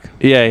come back.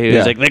 Yeah, he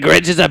was like, "The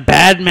Grinch is a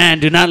bad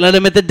man. Do not let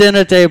him at the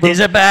dinner table." He's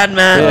a bad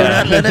man. Yeah.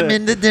 Do not let him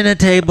in the dinner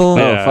table.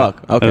 Oh,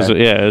 fuck. Okay.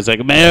 It was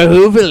like Mayor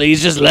Hoover.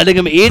 He's just letting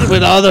him eat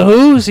with all the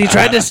Who's. He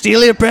tried to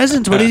steal your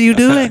presents. What are you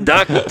doing,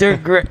 Dr.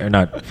 Or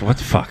not. What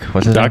the fuck?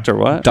 What's his Doctor?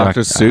 name? What?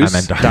 Dr. Seuss? I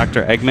meant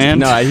Dr. Eggman?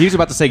 No, he was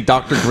about to say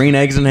Dr. Green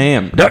Eggs and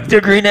Ham. Dr.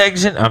 Green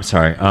Eggs and... I'm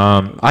sorry.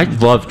 I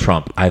love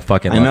Trump. I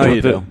fucking I love know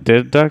Trump.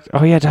 you do. Did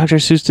Oh yeah, Dr.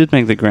 Seuss did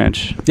make the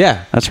Grinch.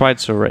 Yeah. That's why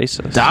it's so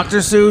racist. Dr.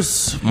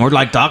 Seuss, more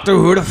like Doctor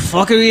Who the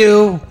fuck are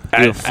you?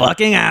 You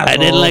fucking asshole. I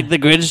didn't like the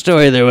Grinch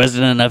story. There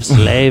wasn't enough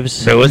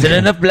slaves. There wasn't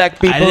enough black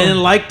people. I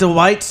didn't like the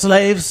white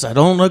slaves. I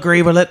don't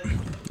agree with it.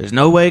 There's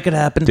no way it could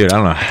happen. Dude, I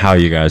don't know how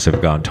you guys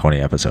have gone 20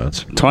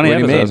 episodes. 20 What do you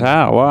episodes. mean?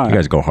 How? Why? You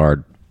guys go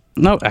hard.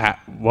 No.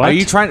 What? Are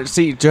you trying to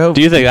see, Joe?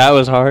 Do you think that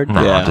was hard?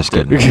 No, Yeah. I'm just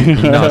kidding.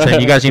 No, I'm saying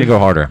you guys need to go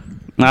harder.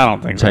 I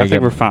don't think so. That's how I you think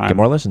get- we're fine. Get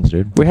more listens,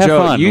 dude. We have Joe,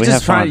 fun. you We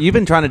just have fun. you've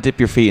been trying to dip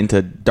your feet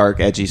into dark,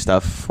 edgy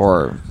stuff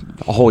for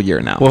a whole year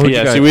now. Well, who'd Yeah,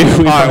 you guys, see, we- all right,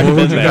 already well, who'd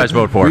been you there. guys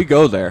vote for? we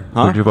go there,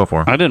 huh? Who'd you vote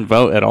for? I didn't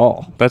vote at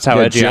all. That's how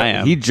Yeah, edgy Joe- I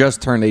am. He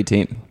just turned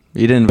 18.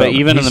 He didn't But vote.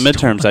 even in the He's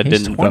midterms, I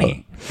he's didn't 20.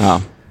 vote.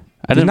 Oh.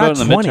 I didn't You're vote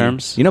not in the 20.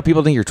 midterms. You know,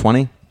 people think you're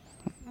 20.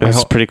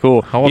 That's pretty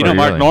cool. how old You know, are you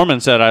Mark really? Norman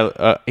said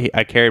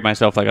I carried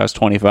myself like I was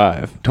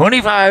 25.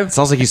 25.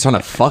 Sounds like he's trying to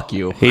fuck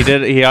you. He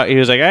did. He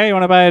was like, "Hey, you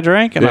want to buy a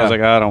drink?" And I Yeah. was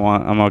like, "I don't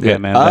want. I'm okay, Yeah.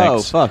 man. Oh,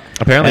 Thanks." fuck.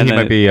 Apparently, And he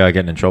then- might be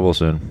getting in trouble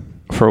soon.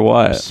 For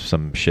what?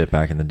 Some shit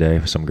back in the day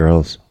with some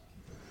girls.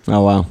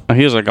 Oh, wow.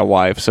 He has like a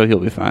wife, so he'll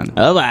be fine.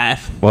 A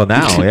wife. Well,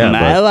 now, yeah.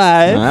 My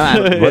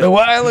but, wife. but a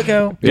while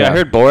ago. Yeah, I Yeah.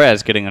 heard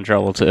Boraz getting in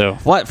trouble too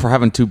What? For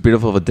having too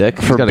beautiful of a dick?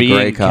 He's for got a being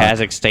great cock.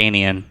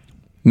 Kazakhstanian.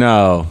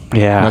 No.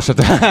 Yeah. No, shut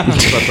the,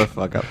 shut the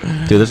fuck up.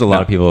 Dude, there's a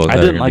lot of people that I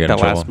are didn't gonna like get in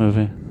that last trouble.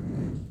 movie.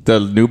 The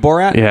new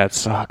Borat? Yeah, it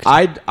sucked.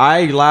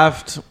 I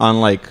laughed on,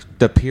 like,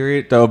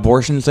 the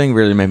abortion thing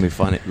really made me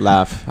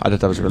laugh. I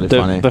thought that was really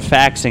funny. The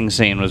faxing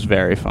scene was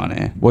very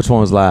funny. Which one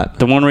was that?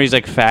 The one where he's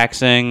like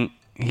faxing.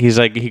 He's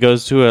like he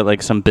goes to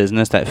like some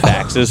business that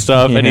faxes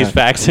stuff, and he's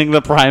Yeah. faxing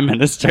the prime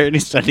minister, and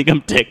he's sending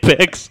him dick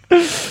pics.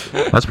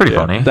 That's pretty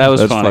funny. That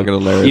was That's funny. fucking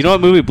hilarious. You know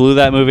what movie blew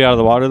that movie out of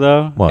the water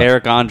though? What?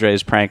 Eric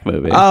Andre's prank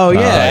movie. Oh,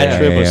 yeah. That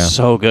trip yeah, was yeah.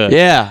 so good.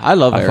 Yeah, I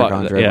love I Eric fuck-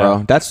 Andre, yeah.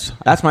 bro. That's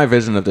my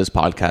vision of this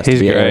podcast. He's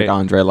to be great. Eric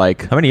Andre.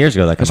 Like, How many years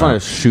ago that I just came want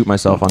out? to shoot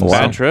myself on the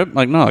Bad trip?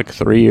 Like no, like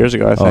 3 years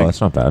ago. I think. Oh,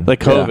 that's not bad. Like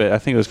COVID. I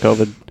think it was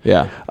COVID.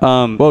 Yeah.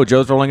 Whoa,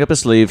 Joe's rolling up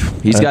his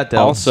sleeve. He's got delts.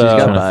 also- He's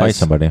got trying to fight buys.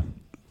 somebody.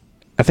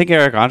 I think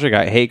Eric Andre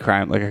got hate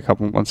crime like a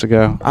couple months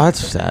ago. Oh, that's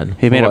sad.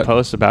 He made What? a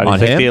post about it. On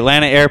He's like, him? the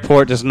Atlanta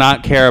airport does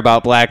not care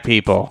about black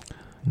people.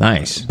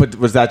 Nice. But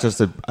was that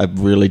just a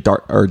really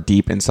dark or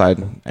deep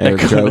inside Eric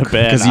could joke? have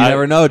been. Because you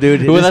never know,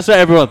 dude. Well, that's what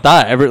everyone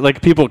thought.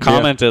 Like people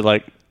commented,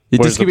 like, It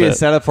 "Where's just could the be a bit?"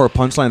 setup for a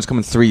punchline that's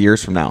coming 3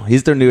 years from now.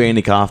 He's their new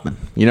Andy Kaufman.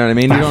 You know what I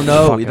mean? You don't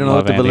know. fucking You don't know what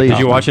love to Andy believe. Did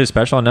you watch his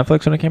special on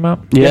Netflix when it came out?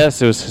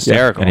 Yes, it was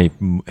hysterical. And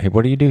he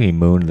what do you do? He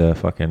mooned the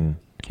fucking.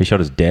 He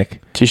showed his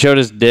dick. He showed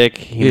his dick.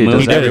 Yeah, He he moved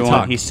does that.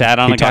 everyone. He sat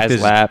on He a tucked guy's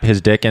his, lap.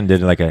 his dick and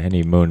did like and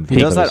he mooned. He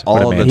does that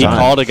all the He time.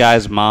 called a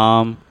guy's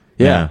mom.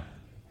 Yeah.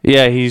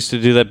 Yeah, he used to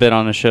do that bit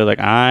on the show, like,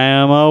 I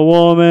am a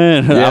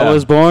woman. Yeah. I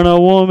was born a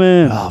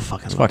woman. Oh,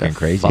 fucking, love fucking that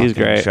crazy. fucking He's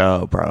great.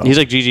 show, bro. He's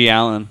like Gigi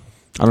Allen.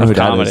 I don't know who of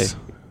that comedy. is.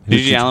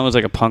 Gigi Allen was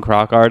like a punk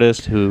rock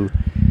artist who,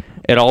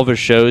 at all of his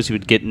shows, he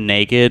would get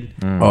naked.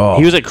 Oh.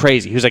 He was like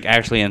crazy. He was like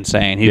actually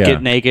insane. He'd Yeah.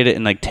 get naked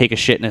and like take a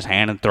shit in his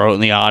hand and throw it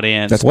in the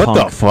audience. That's What punk.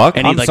 the fuck?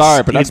 And I'm he'd, like,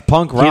 sorry, but he'd- that's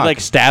punk rock. He'd like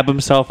stab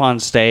himself on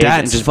stage and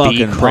That's just fucking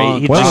be crazy.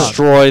 punk He'd rock.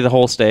 destroy the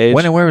whole stage.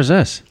 When and where was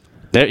this?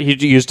 He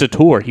used to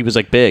tour. He was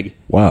like big.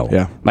 Wow.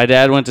 Yeah. My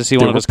dad went to see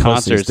one of we're his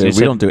pussies, concerts. dude. And he We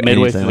said don't do midway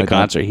anything through the like that.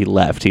 concert, he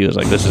left. He was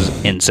like, "This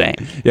is insane."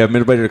 Yeah,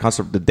 midway to the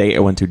concert, the date I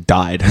went to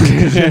died.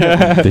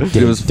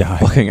 He was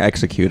fucking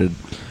executed.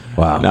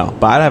 Wow. No,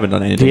 but I haven't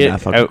done anything He that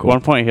had, fucking at cool. one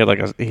point, he had like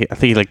I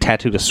think he like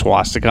tattooed a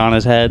swastika on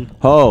his head.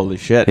 Holy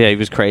shit. Yeah, he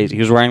was crazy. He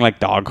was wearing like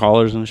dog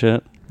collars and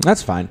shit.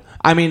 That's fine.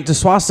 I mean, the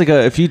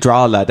swastika, if you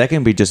draw that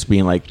can be just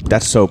being like,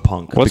 that's so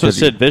punk. What's with Because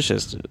Sid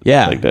Vicious?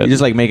 Yeah. like that. You're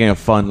just like making a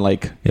fun,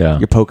 like, Yeah.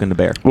 you're poking the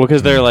bear. Well,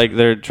 because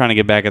they're trying to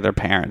get back at their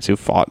parents who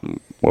fought in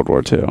World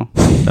War II.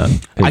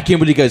 I can't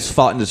believe you guys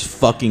fought in this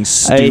fucking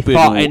stupid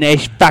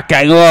this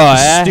fucking war.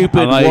 Eh? stupid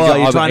I'm war. like,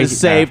 You're trying to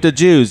save the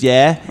Jews,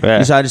 yeah? Yeah.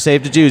 You're trying to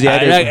save the Jews, yeah?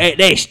 Look at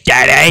this,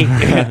 Daddy.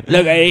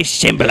 Look at this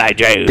symbol I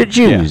drew. The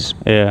Jews.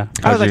 Yeah.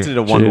 I was actually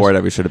the one Jews. war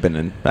that we should have been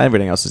in.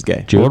 Everything else is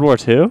gay. World War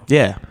II?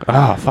 Yeah.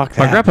 Oh, fuck that.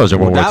 My grandpa was in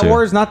World War That II.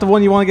 war is not the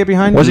one you want to get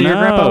behind. Wasn't No.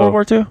 your grandpa World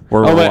War II?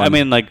 World Oh War wait, I. I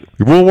mean like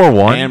World War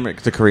One. And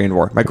the Korean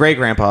War. My great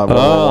grandpa. World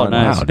Oh, War I.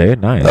 nice. Wow,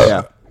 dude,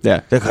 nice.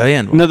 Yeah. The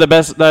Korean War. no that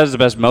is the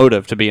best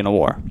motive to be in a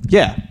war.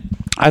 Yeah.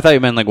 I thought you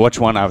meant like which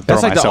one I would throw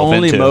That's like the myself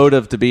only into.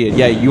 motive to be.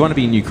 Yeah, you want to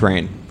be in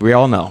Ukraine. We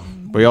all know.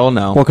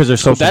 Well, because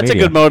there's social That's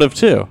media. a good motive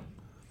too.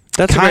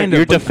 That's Kind of,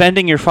 you're but-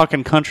 defending your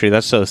fucking country.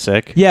 That's so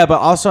sick. Yeah, but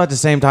also at the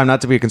same time, not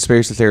to be a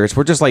conspiracy theorist,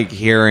 we're just like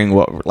hearing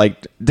what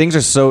like things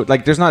are so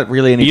like there's not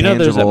really any You know,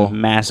 there's tangible a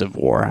massive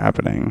war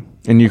happening.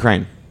 in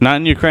Ukraine, Not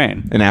in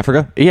Ukraine. in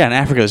Africa. Yeah, in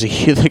Africa, there's a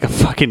huge, like a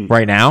fucking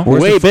Right now?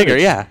 Where's way the bigger.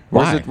 footage? Yeah.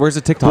 Why? Where's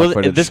the TikTok Well,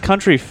 footage? this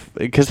country,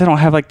 because they don't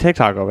have like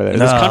TikTok over there.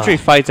 This No. country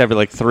fights every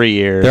like 3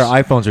 years. Their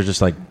iPhones are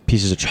just like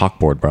pieces of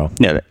chalkboard, bro.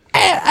 Yeah.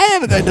 I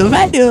am going to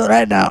fight you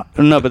right now.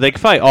 No, but they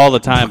fight all the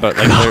time. But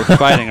like they're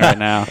fighting right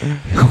now.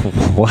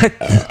 What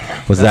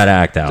was that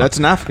act out? That's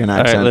an African All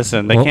accent. right,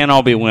 listen, they Well- can't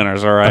all be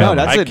winners. All right. No,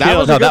 that's I it. That killed-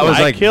 was a no, that good was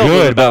one. like I killed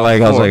good, it but about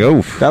like I was like, before.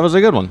 oof. That was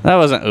a good one. That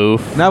wasn't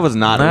oof. That was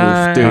not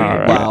Nah. oof, dude. All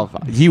right. Wow,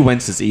 he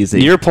wins is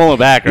easy. You're pulling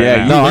back right Yeah,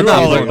 now. you- No, I'm not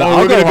You're pulling like, back. oh, I'll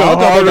we're gonna go go hard.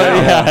 hard. Yeah.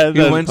 Yeah, You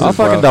then- win I'll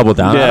fucking bro. double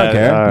down. I Yeah, don't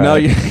care. all right. No,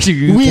 you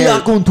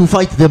can't. going to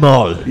fight them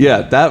all.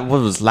 Yeah, that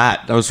was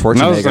Lat. That was That was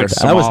Schwarzenegger. like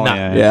That was Somalia.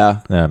 not- yeah.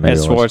 Yeah, maybe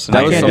It's it was.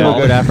 Schwarzenegger. I can't do a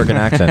good African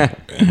accent.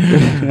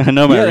 I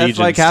know my Yeah, regions, that's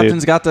why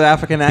Captain's dude. got the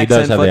African accent. does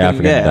have the fucking-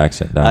 African yeah.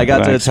 accent down. I got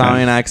the Thanks,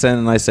 Italian man. accent,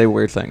 and I say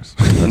weird things.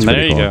 That's There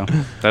pretty you cool.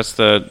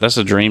 go. That's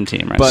a dream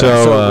team right But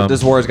there. So,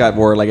 this war's got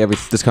war like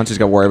this country's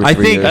got war every I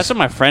 3 think years. That's what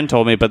my friend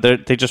told me, but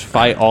they just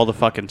fight all the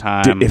fucking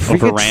time Dude, if we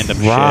over could random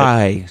shit.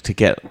 try to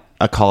get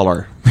a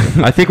collar.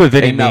 I think what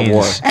Vinny Ain't that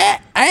war. means.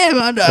 I am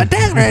under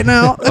attack right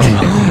now.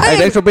 Hey,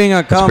 thanks for being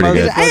on pretty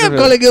good. I am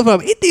calling you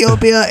from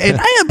Ethiopia, and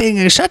I am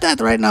being shot at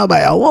right now by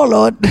a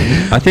warlord.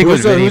 I think what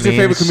Who's Vinny your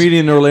favorite means. comedian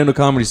in the Orlando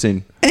comedy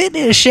scene? It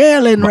is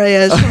Sherilyn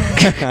Reyes.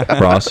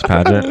 Ross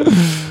Paget.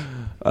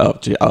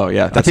 Oh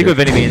yeah. I think what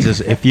Vinny means is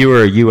if you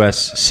were a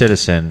U.S.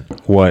 citizen,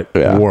 what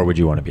Yeah. war would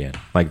you want to be in?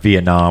 Like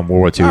Vietnam, World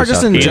War II, Or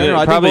just South in Korea? general, I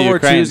think Probably World War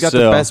Ukraine II's got the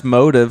still. best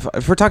motive.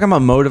 If we're talking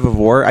about motive of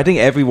war, I think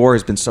every war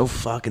has been so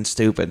fucking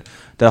stupid.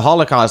 The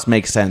Holocaust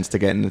makes sense to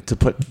get to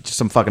put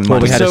some fucking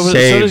money. we had to So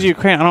save- does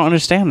Ukraine. I don't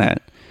understand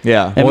that.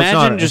 yeah. Well, it's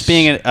Imagine not- just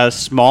being a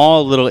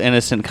small little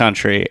innocent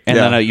country, and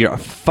Yeah. then you're a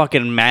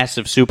fucking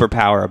massive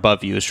superpower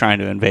above you is trying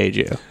to invade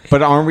you.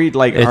 But aren't we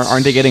like It's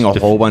aren't they getting a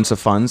def- whole bunch of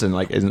funds and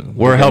like isn't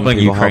We're helping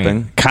people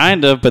Ukraine.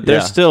 Kind of, but they're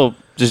Yeah. still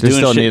just They doing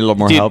still shit. need a little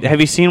more Dude, help. Have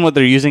you seen what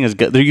they're using as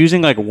they're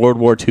using like World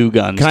War II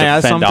guns Can I to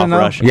ask fend something off though?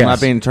 Russia? Yeah. I'm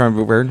not being turned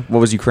weird. What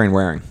was Ukraine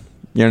wearing?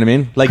 You know what I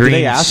mean? Like, did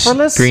they ask for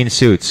this? Green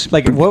suits.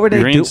 Like, what were they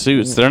Green doing?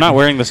 suits. They're not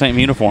wearing the same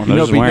uniform. They're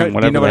No, just but wearing you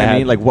whatever know what they I had.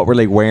 mean? Like, what were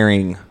they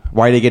wearing?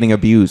 Why are they getting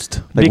abused?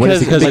 Like, what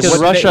because is it- like, what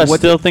did Russia they-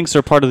 still thinks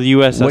they're part of the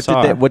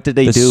USSR. What did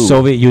they the do?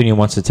 Soviet Union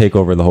wants to take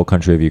over the whole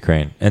country of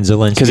Ukraine, and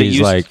Zelensky's it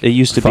used- like, it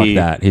used to fuck be-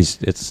 that. It's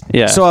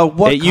Yeah. So at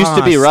what it used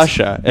to be cost?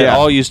 Russia. It Yeah.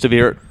 all used to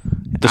be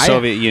the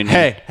Soviet Union.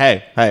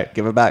 Hey,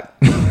 give it back.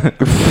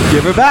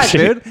 Give it back,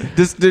 dude.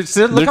 Look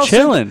They're how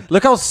chilling.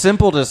 Look how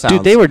simple this sounds.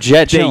 Dude, they were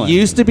jet They chilling.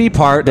 used to be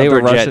part. They of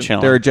were the jet Russian,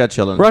 chilling. They were jet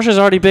chilling. Russia's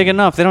already big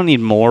enough. They don't need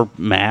more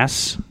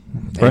mass.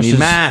 They need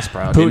mass,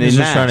 bro. They Putin's need just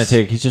mass. trying to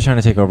take. He's just trying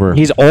to take over.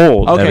 He's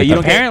old. Okay, you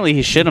don't get- apparently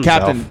he shit himself.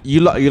 Captain,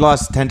 you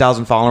lost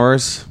 10,000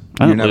 followers.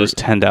 I You're don't lose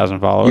 10,000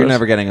 followers. You're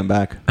never getting them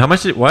back. How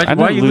much? Why I are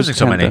didn't you lose losing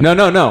so many?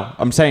 10,000. No.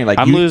 I'm saying like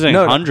I'm losing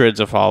no, hundreds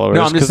of followers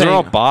No, I'm just because they're saying-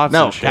 all bots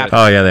no, and shit. Captain.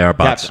 Oh yeah, they are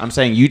bots. Captain, I'm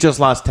saying you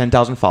just lost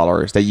 10,000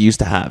 followers that you used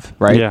to have,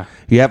 right? Yeah.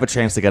 You have a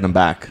chance to get them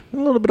back. A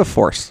little bit of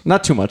force,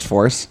 not too much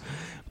force,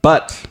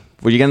 but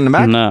were you getting them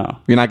back? No.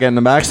 You're not getting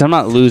them back. Because I'm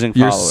not losing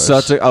You're followers.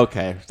 such a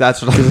okay.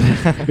 That's what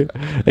I'm.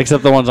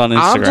 Except the ones on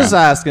Instagram. I'm just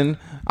asking.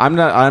 I'm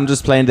not. I'm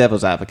just playing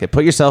devil's advocate.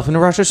 Put yourself in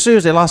Russia's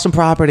shoes. They lost some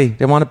property.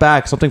 They want it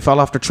back. Something fell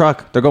off their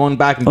truck. They're going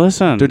back. And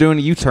Listen. They're doing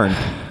a U-turn.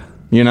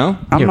 You know.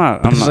 I'm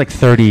not. This is like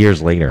 30 years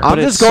later. I'm But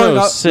it's just going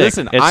so up. sick.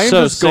 Listen, it's I'm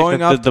so just sick going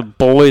that up. the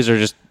boys are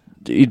just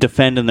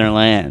defending their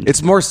land.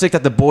 It's more sick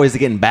that the boys are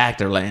getting back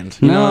their land.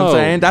 You know what I'm No,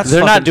 saying?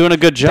 they're not doing a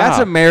good job. That's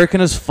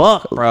American as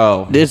fuck,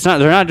 bro. It's not.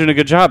 They're not doing a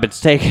good job. It's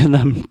taking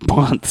them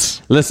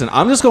months. Listen,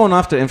 I'm just going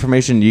off the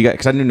information you got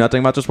because I knew nothing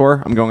about this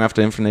war. I'm going off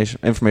the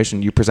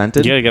information you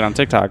presented, You gotta get on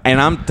TikTok.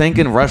 and I'm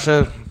thinking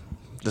Russia.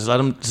 Just let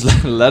them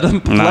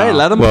play. No.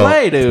 Let them Well,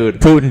 play, dude.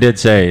 Putin did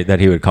say that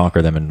he would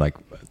conquer them in like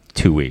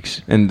 2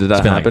 weeks. And did that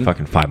It's been happen? like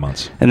fucking 5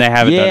 months. And they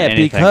haven't done Yeah,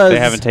 anything. because they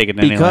haven't taken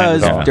any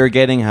because land at all. they're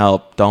getting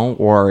help. Don't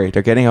worry,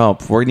 they're getting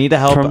help. We need to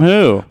help. From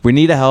who? We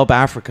need to help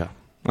Africa.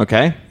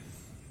 Okay.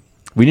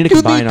 We need to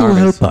combine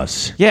armies.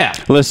 us. Yeah.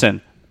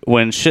 Listen,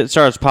 when shit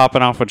starts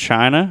popping off with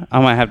China, I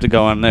might have to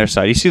go on their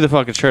side. You see the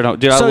fucking shirt?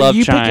 Dude, I love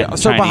you pick China, it-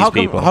 so, but Chinese how come,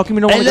 people. How come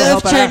you don't want to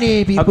help love Chinese How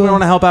come people. you don't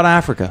want to help out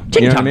Africa?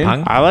 You know what I mean?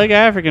 Ching-chong-pong. I like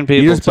African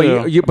people You just- but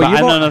too. you- but but you I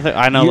know won't- nothing.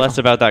 I know you- less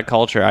about that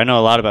culture. I know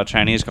a lot about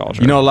Chinese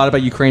culture. You know a lot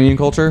about Ukrainian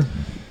culture.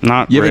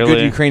 not You have really. a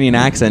good Ukrainian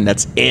accent.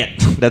 That's it.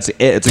 That's it.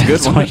 It's a good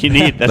That's one. all you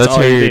need. That's Let's all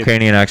hear you your need.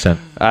 Ukrainian accent.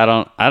 I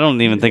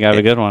don't even think I have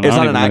a good one. It's I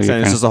not don't an even know accent. It's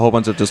Ukrainian. just a whole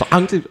bunch of just.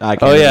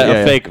 Oh yeah,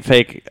 a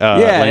fake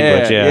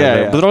language.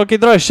 yeah. Drogi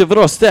droshi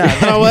vrosta.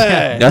 No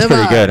way. That's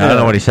pretty good. I don't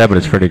know what he said, but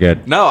it's pretty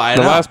good. No, I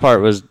The know. last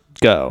part was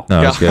Go.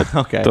 No, it's good.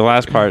 Okay. The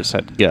last part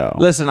said go.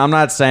 Listen, I'm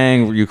not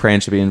saying Ukraine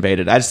should be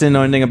invaded. I just didn't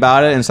know anything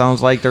about it, and it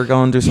sounds like they're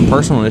going through some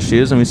personal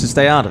issues, and we should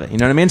stay out of it. You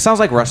know what I mean? It sounds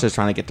like Russia's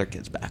trying to get their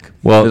kids back.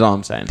 Well, That's all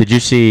I'm saying. Did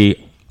you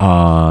see?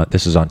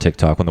 This is on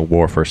TikTok when the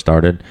war first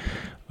started.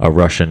 A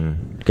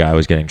Russian guy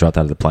was getting dropped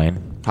out of the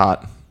plane,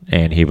 Hot.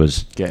 and he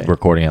was Gay.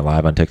 recording it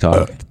live on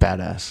TikTok. It's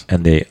badass.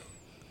 And they,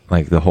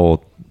 like, the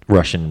whole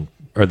Russian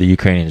or the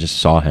Ukrainians just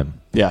saw him.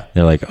 Yeah.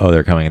 They're like, oh,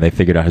 they're coming, and they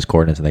figured out his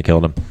coordinates and they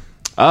killed him.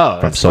 Oh,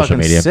 From that's social fucking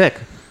media. sick.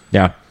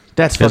 Yeah.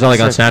 That's It was fucking like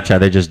on sick. Snapchat.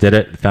 They just did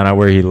it, found out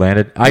where he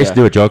landed. I used to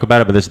Yeah. do a joke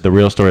about it, but this the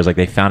real story is like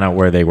they found out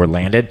where they were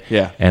landed.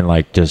 Yeah. And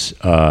like just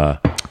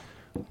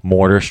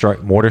mortar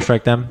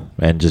strike them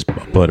and just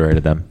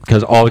obliterated them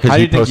because How do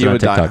he you think posted you on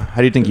would die? TikTok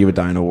How do you think you would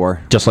die in a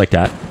war? just like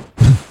that.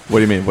 What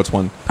do you mean? What's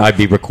one? I'd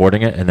be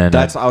recording it and then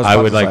That's- I was I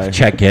about would to like say.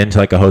 check into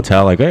like a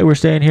hotel like, hey, we're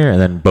staying here, and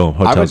then boom,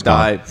 I hotel's would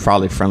gone. die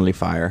probably friendly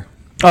fire.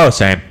 Oh,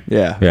 same.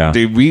 Yeah. Yeah.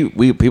 Dude,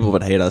 we people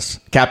would hate us.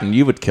 Captain,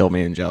 you would kill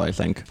me in jail, I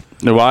think.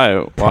 Why?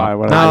 Why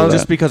would No, I do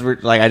just that? because we're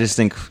like I just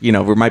think, we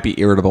might be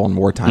irritable in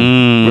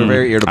wartime. We're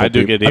very irritable. I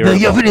do people. get I'd be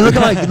like, irritable. yo,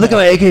 Vinny, look at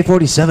my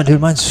AK-47,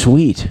 dude. Mine's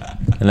sweet.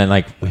 And then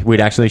like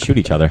we'd actually shoot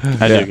each other.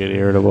 I do get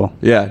irritable.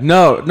 Yeah,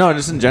 no,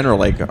 just in general,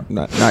 like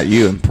not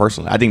you and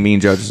personally. I think me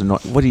and Joe just annoy.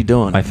 What are you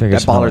doing? My fingers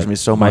that smell bothers like- me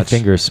so My much.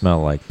 fingers smell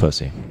like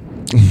pussy.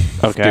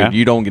 Okay. Dude,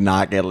 you don't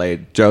not get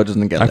laid. Joe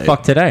doesn't get I laid.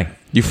 fucked today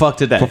You fucked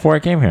today. before I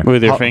came here.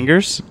 With your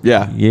fingers?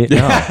 Yeah.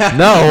 Yeah.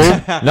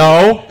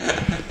 No.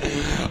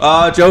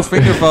 Joe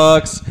finger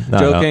fucks. No,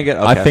 Joe no. can't get.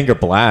 I Okay. finger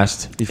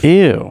blast.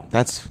 Ew.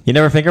 That's. You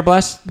never finger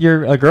blast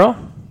your girl?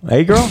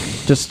 A girl?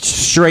 Just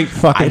straight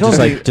fucking. I don't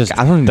just think. like just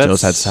I don't think That's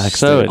Joe's had sex.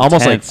 so dude.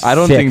 almost like intense. I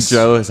don't think fix.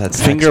 Joe has had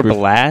sex Finger before.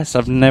 blast?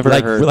 I've never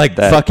like heard like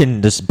that.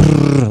 fucking just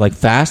brrr, like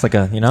fast like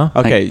a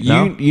Okay, like,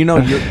 no? you know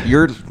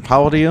you're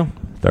how old are you?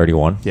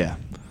 31. Yeah.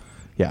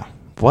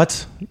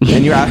 What?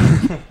 And you're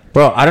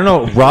Bro, I don't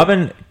know.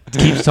 Robin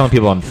keeps telling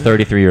people I'm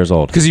 33 years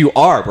old. because you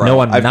are, bro. No,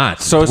 I'm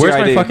not. Show us Where's your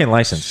my ID. fucking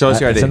license? Show us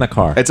your It's ID. in the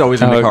car. It's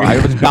always in the car. I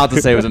was about to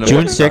say it was in the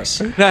June car.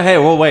 6th. No, hey,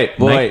 we'll wait.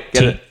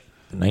 Get it.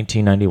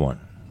 1991.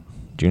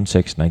 June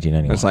 6th,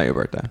 1991. That's not your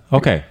birthday.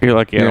 Okay. You're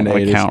lucky I You're don't in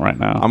want the to 80s. count right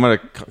now. I'm gonna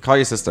call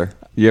your sister.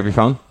 You have your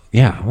phone?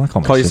 Yeah, I'm not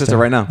calling my Call your sister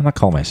right now. I'm not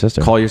calling my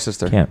sister. Call your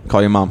sister. Can't. Call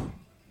your mom.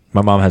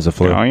 My mom has the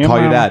flu. Call your Call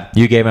your mom. dad.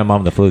 You gave my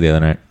mom the flu the other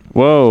night.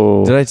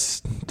 Whoa. Did I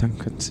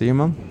couldn't see your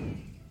mom?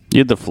 You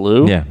had the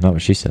flu? Yeah, not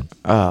what she said.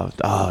 Oh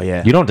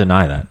yeah. You don't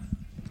deny that.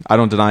 I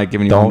don't deny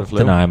giving you mom Don't the flu.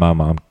 deny my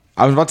mom.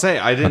 I was about to say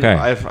I didn't.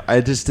 Okay.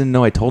 I just didn't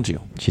know I told you.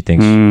 She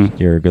thinks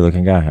you're a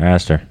good-looking guy. I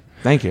asked her.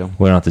 Thank you.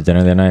 We went out to dinner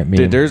the other night. Me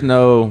Dude, and- there's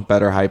no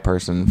better hype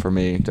person for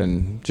me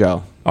than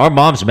Joe. Our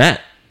moms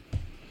met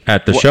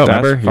at the show. That's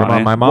Remember? Your funny.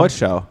 mom, my mom. What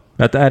show?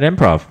 At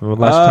improv.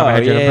 Last time I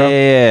had you at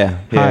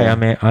improv.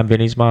 yeah. Hi, I'm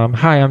Vinny's mom.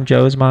 Hi, I'm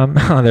Joe's mom.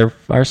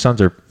 Our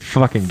sons are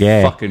fucking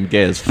gay. fucking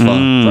gay as fuck,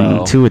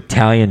 bro. Two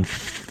Italian.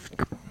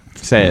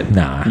 Say it.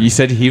 Nah. You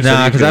said he.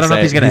 Nah, 'cause I don't know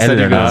if he's gonna edit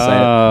it or not.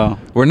 Oh.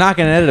 We're not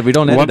gonna edit it. We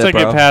don't edit Once it, I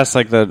bro. get past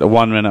like the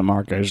 1 minute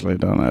mark, I usually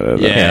don't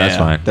edit it. Yeah, that's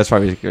fine. That's why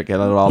we get it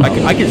all.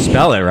 I can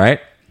spell it, right?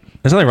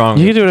 There's nothing wrong.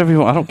 You can do whatever you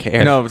want. I don't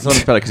care. No, it's not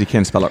spell it because you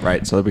can't spell it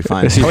right, so it'll be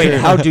fine. Oh, wait,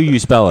 how do you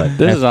spell it?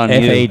 This is on you.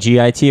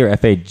 F-A-G-I-T or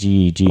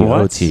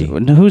F-A-G-G-O-T?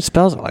 What? Who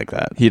spells it like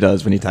that? He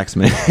does when he texts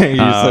me. He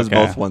says okay.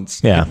 both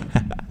once. Yeah,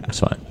 that's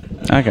fine.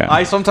 Okay.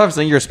 I sometimes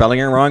think you're spelling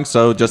it wrong,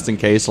 so just in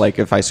case, like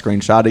if I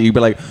screenshot it, you'd be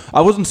like, "I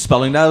wasn't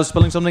spelling that. I was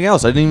spelling something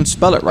else. I didn't even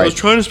spell it right."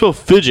 trying to spell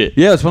fidget.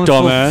 Yeah, it's one of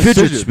those Dumbass.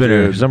 fidget Fidget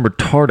spinners. I'm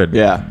retarded.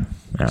 Yeah.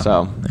 Yeah.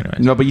 So, Anyways.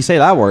 no, but you say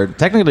that word.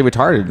 Technically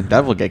retarded.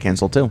 That will get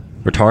canceled too.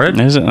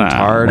 Retarded? Is it not?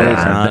 Retarded.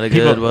 It's not a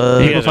good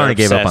word. People finally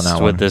gave up on that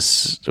one. With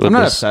this, with I'm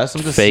not this obsessed,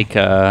 I'm just- fake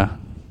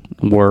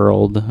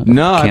world.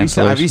 No, have you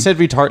cancellation. said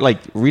retard?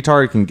 Like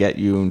retard can get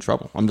you in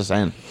trouble. I'm just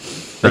saying.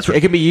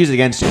 It can be used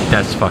against you.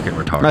 That's fucking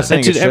retarded. I'm not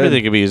saying Dude, it should.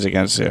 everything could be used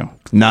against you.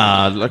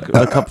 Nah, like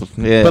a couple.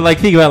 Yeah, But like,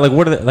 think about like,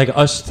 what are like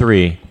us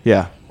three?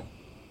 yeah.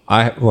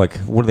 What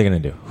are they gonna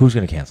do? Who's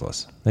gonna cancel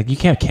us? Like, you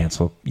can't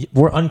cancel.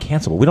 We're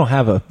uncancelable. We don't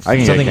have a I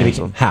can something get to be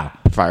canceled. how.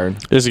 Fired.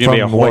 This is gonna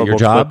be a From what, your horrible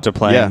job? clip to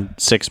play Yeah. in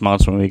 6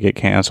 months when we get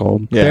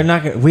canceled. Yeah. They're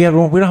not. We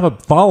don't have a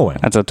following.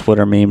 That's a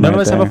Twitter meme. None of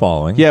right us there. have a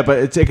following. Yeah,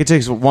 but it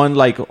takes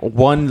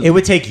one. It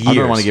would take I don't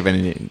years. want to give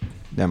any.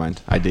 Never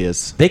mind.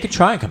 Ideas. They could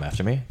try and come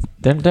after me.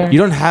 They're You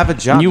don't have a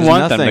job. You There's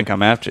want them nothing. to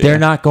come after you. They're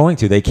not going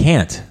to. They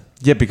can't.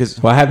 Yeah,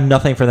 because Well, I have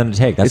nothing for them to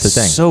take. That's it's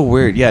the thing. so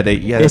weird. Yeah, they.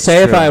 Yeah. that's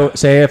say true.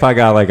 if I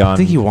got like on. I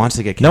think he wants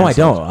to get. No,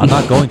 canceled. I don't. I'm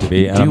not going to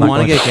be. and Do I'm you not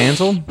want to going get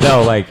canceled?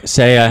 No, like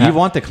say I You have,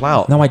 want the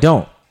clout? No, I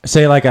don't.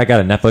 Say like I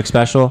got a Netflix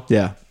special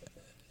Yeah.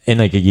 in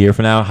like a year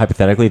from now,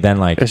 hypothetically. Then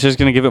like It's just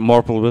gonna give it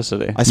more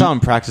publicity. I saw him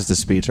practice the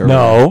speech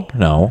earlier.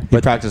 no.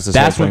 But practiced this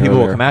that's whole when thing people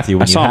will earlier. come after you I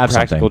when you saw have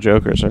Practical something.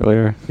 Jokers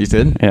earlier. You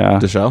did? Yeah.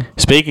 The show?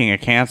 Speaking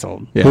of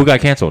canceled, Yeah. Who got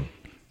canceled?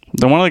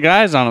 the one of the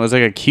guys on it was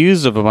like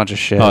accused of a bunch of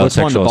shit. Oh, Which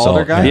one, the sexual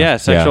balder assault. guy? yeah,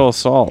 sexual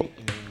assault.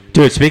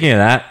 Dude, speaking of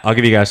that, I'll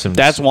give you guys some.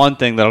 That's one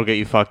thing that'll get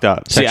you fucked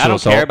up. See, I Sexual don't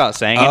assault. care about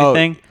saying Oh,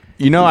 anything.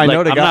 You know, I Like,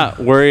 know the I'm guy. not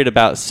worried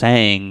about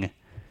saying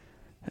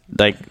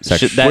like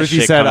shit, that What if you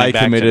shit said coming I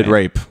back to committed me.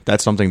 rape?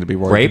 That's something to be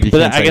worried. Rape? You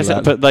But can't I say guess,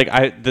 that. but like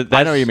I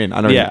know what you mean.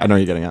 I know what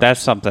you're getting at. That's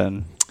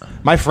something.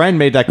 My friend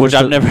made that. Which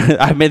I've never.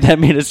 I made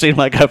it seem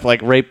like I've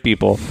like raped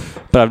people,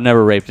 but I've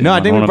never raped No,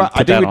 anyone.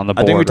 I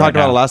think we talked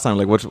about it last time.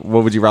 Like,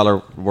 what would you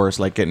rather worse?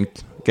 Like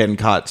getting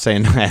caught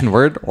saying the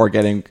N-word or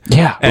getting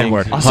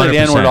N-word. I'll say the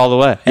N-word all the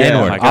way.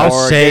 N-word. I'll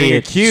or say getting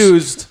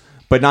accused,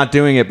 but not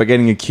doing it, but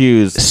getting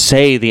accused.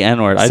 say the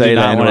N-word. I do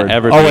not want to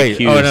ever be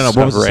accused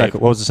What was of rape.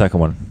 what was the second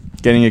one?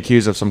 Getting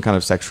accused of some kind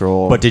of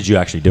sexual. But did you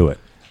actually do it?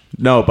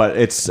 No, but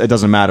it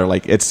doesn't matter.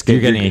 Like You're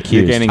getting accused.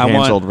 You're getting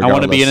canceled. I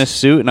want to be in a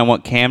suit, and I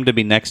want Cam to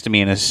be next to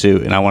me in a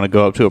suit, and I want to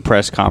go up to a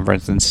press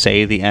conference and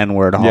say the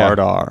N-word hard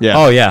R. Yeah.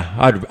 Oh yeah,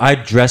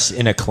 I'd dress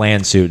in a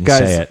Klan suit and Guys,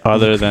 say it.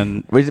 Other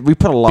than We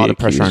put a lot Be of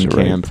pressure on accused of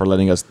rape. Cam for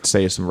letting us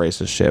say some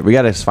racist shit. We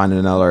got to find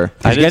another.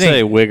 I did getting-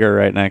 say wigger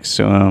right next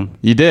to him.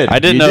 You did. I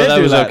didn't You know did that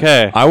do was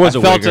okay. I was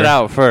a felt wigger. it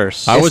out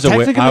first. I was It's a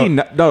wi-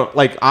 technically no.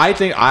 Like I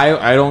think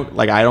I don't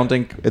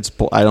think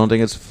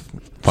it's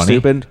Funny?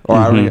 stupid or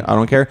I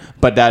don't care.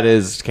 But that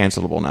is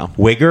cancelable now.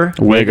 Wigger.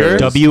 Wigger.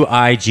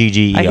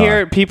 Wigger. I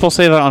hear people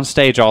say that on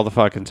stage all the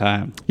fucking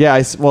time.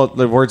 Yeah. Well,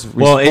 the words.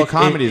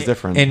 Comedy is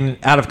different. And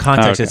out of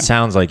context, Okay. it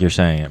sounds like you're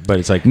saying it, but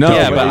it's like No,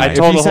 Yeah, but but I if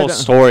told you the whole said-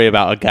 story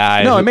about a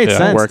guy. no, it made that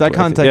I sense. worked That with.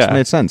 context Yeah.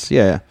 made sense.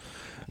 Yeah.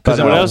 What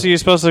else are you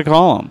supposed to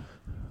call him?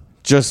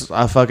 Just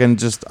I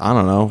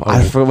don't know.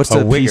 I forget what's a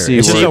the wigger. PC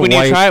It's just word? a When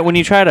white-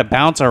 you try to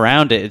bounce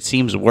around it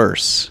makes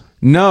worse.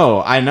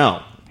 No, I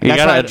know. You That's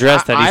gotta why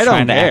address that he's I don't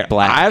trying to care. act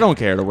black. I don't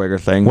care the wigger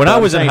thing. When But I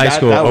I'm was in saying high that-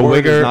 school, that a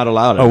word is wigger not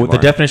allowed the anymore.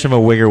 definition of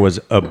a wigger was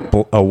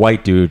a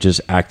white dude just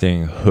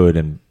acting hood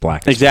and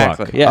black. as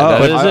Exactly. fuck. Yeah,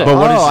 that is it. But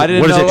what is I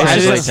didn't what is know it that.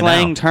 It's just a translate to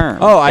slang now? term.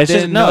 Oh, I It's just-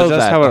 didn't know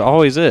that's that. how it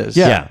always is.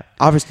 Yeah.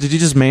 Obviously, did you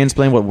just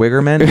mansplain what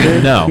wigger meant?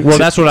 No. Well,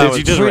 that's what I Did was.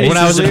 you just When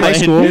I was in high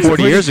school It's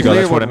 40 pretty years ago,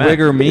 clear that's what I meant.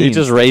 wigger means. He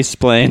just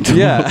race-planed.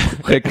 Yeah,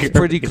 it's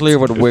pretty clear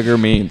what wigger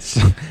means,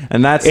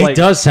 and that's It like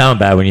does sound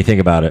bad when you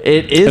think about it.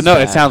 It is. No,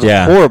 bad. it sounds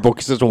Yeah. horrible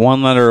because it's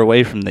one letter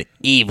away from the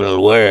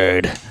evil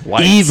word.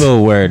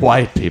 Evil word.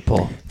 white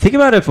people. Think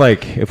about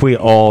if we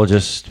all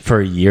just for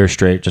a year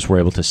straight just were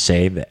able to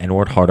say the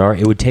N-word hard R,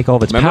 it would take all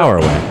of its power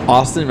away.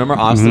 Austin, remember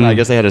Austin? I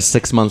guess they had a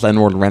 6-month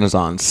N-word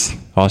renaissance.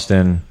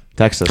 Austin.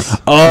 Texas.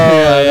 Oh,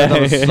 yeah.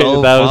 That was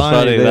so That was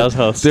funny. They- That was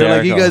hysterical. They're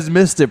like, you guys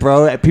missed it,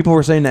 bro. People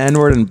were saying the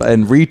N-word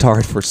and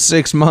retard for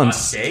 6 months.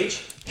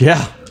 Stage?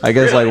 Yeah, I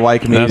guess like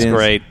white comedians. That's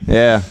great.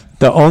 Yeah,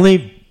 The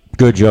only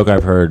good joke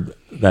I've heard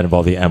that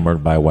involved the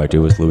N-word by a white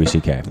dude was Louis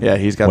C.K. yeah.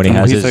 He's got. When he the-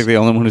 has He's his- like the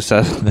only one who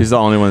says. he's the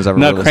only one who's ever.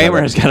 No, really Kramer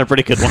said has it. got a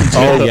pretty good one too.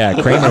 Oh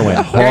yeah, Kramer went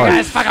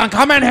hard. fucking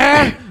come in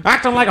here,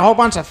 acting like a whole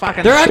bunch of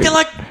fucking. They're acting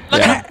like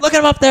look at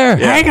him up there.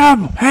 Hang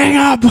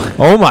up.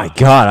 Oh my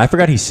god, I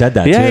forgot he said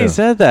that Yeah, too. he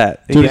said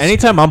that. Dude, He's-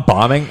 anytime I'm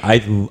bombing,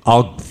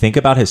 I'll think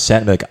about his set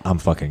and be like, I'm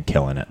fucking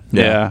killing it.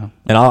 Yeah.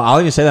 And I'll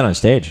even say that on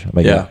stage. I'm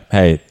like, Yeah.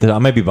 hey, I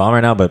might be bombing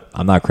right now, but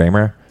I'm not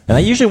Kramer. And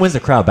that usually wins the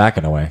crowd back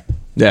in a way.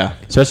 Yeah,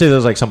 Especially if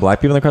there's like some black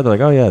people in the crowd. They're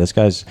like, oh yeah, this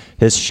guy's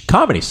his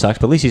comedy sucks,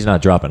 but at least he's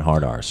not dropping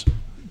hard R's.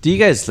 do you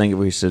guys think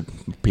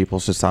people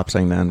should stop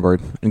saying the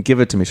N-word and give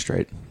it to me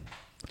straight?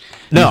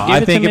 No, Give I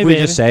it think to if me, we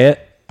just say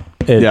it,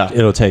 Yeah.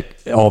 it'll take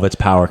all of its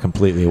power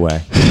completely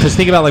away. Because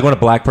think about like when a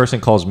black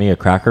person calls me a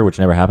cracker, which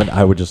never happened,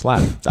 I would just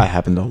laugh. That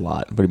happened a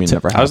lot. What do you mean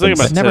never happened? I was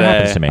thinking It about never today.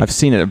 happens to me. I've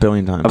seen it a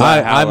billion times.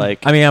 About how,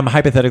 I'm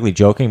hypothetically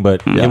joking,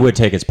 but Yeah. it would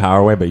take its power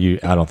away. But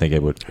I don't think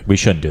it would. We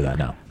shouldn't do that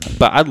now.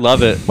 But I'd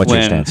love it What's your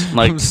when stance?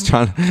 like I'm just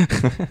trying.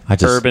 I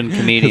just urban This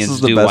comedians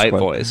is the do best white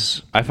one.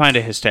 voice. I find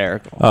it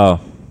hysterical. Oh,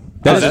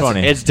 that's that's-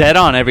 funny. It's dead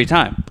on every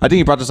time. I think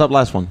you brought this up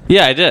last one.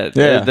 Yeah, I did.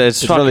 Yeah,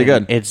 it's really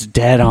good. It's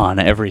dead on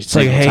every It's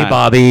like, single hey, time.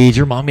 Bobby, is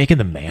your mom making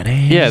the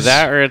mayonnaise? Yeah,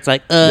 that or it's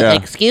like, Yeah.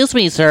 Excuse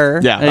me, sir.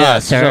 Yeah.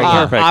 sir.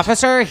 Perfect.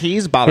 Officer,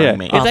 he's bothering Yeah.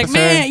 me. It's like,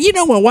 man, you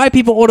know when white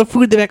people order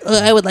food, they're like,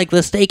 I would like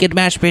the steak and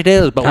mashed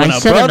potatoes. But When I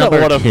a said brother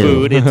number order two.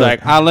 food, it's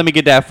like, let me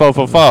get that fo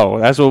for fo.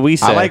 That's what we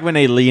say. I like when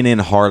they lean in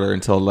harder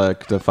until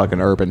like the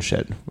fucking urban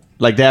shit.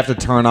 Like they have to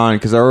turn on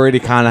because they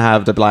already kind of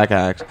have the black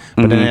act,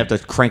 but then they have to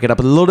crank it up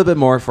a little bit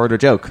more for the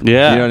joke.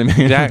 Yeah. You know what I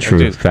mean? Exactly. True.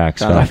 Dude,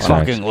 Facts. I Facts. I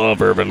Facts. fucking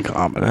love urban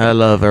comedy. I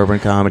love urban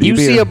comedy. You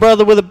see a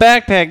brother with a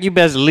backpack, you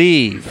best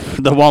leave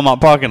the Walmart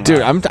parking lot.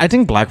 dude. I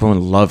think black women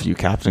love you,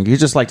 Captain.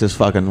 He's just like this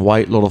fucking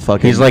white little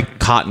fucking. He's like-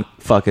 cotton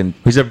fucking.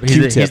 He's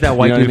Q-tip, that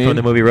white you know dude what I mean? from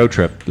the movie Road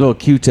Trip. Little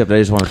Q-tip.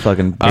 They just want to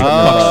fucking. Fucks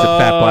the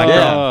fat black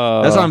yeah,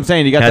 girl. that's what I'm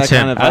saying. You got That's that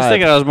kind him. of. I was vibe.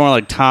 thinking I was more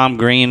like Tom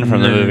Green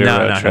from the movie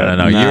Road Trip.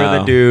 No. You're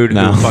the dude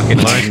No. who fucking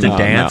learns to No,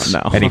 dance,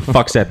 no. and he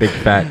fucks that big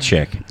fat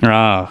chick. Oh,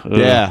 ugh.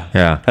 Yeah.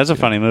 Yeah, That's a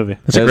funny movie.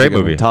 that's a That was great good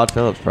movie. one. Todd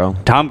Phillips, bro.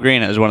 Tom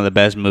Green is one of the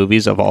best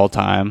movies of all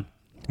time.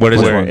 What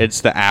is where it?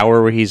 it's the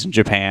hour where he's in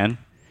Japan,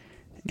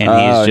 and Oh,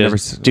 he's I never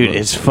just s- dude,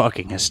 it's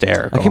fucking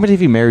hysterical. I can't believe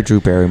he married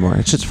Drew Barrymore.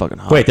 It's just fucking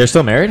hot. Wait, they're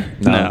still married?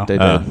 No. they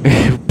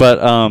did. But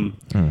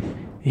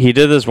he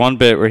did this one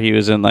bit where he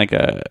was in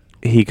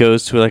he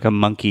goes to like a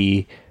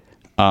monkey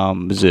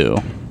zoo,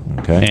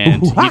 Okay.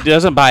 and he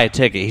doesn't buy a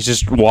ticket. He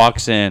just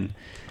walks in,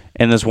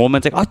 and this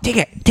woman's like, "Oh,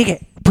 Ticket,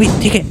 please,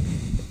 ticket.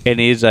 and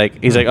he's like,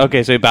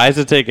 okay, so he buys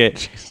a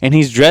ticket, and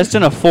he's dressed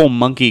in a full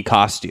monkey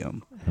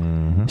costume.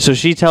 So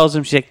she tells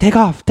him, she's like, take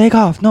off,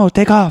 no,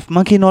 take off,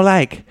 monkey no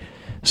like.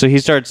 So he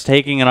starts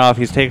taking it off.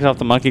 He takes off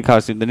the monkey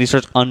costume. Then he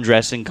starts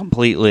undressing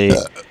completely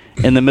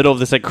in the middle of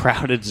this like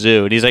crowded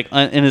zoo. And he's like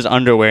in his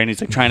underwear and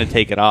he's like trying to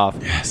take it off.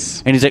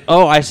 Yes. And he's like,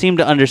 oh, I seem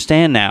to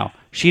understand now.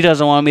 She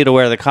doesn't want me to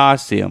wear the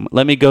costume.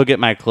 Let me go get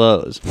my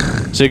clothes.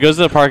 So he goes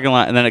to the parking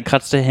lot and then it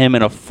cuts to him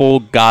in a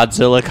full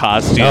Godzilla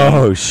costume.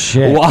 Oh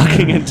shit!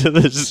 Walking into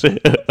the zoo.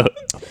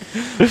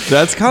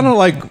 That's kind of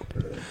like...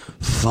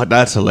 Fuck,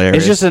 that's hilarious.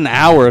 It's just an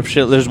hour of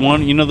shit. There's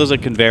one, you know those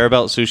like conveyor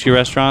belt sushi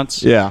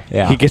restaurants? Yeah.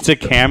 Yeah. He gets a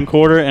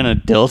camcorder and a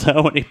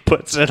dildo and he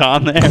puts it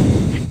on there.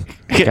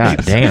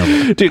 God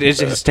damn. Dude, it's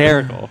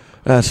hysterical.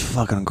 That's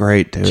fucking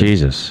great, dude.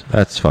 Jesus,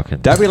 that's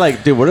fucking. That'd be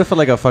like, dude, what if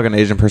like a fucking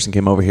Asian person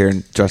came over here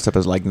and dressed up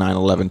as like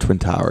 9/11 Twin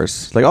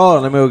Towers? Like, oh,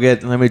 let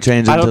me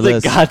change I into don't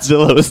this. think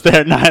Godzilla was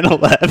there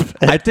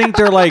 9/11. I think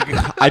they're like,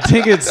 I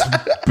think it's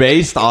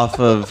based off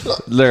of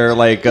their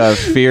like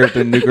fear of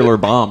the nuclear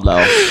bomb,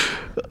 though.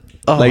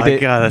 Oh Like my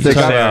god, that's the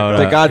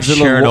Godzilla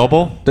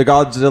Chernobyl? the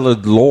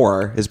Godzilla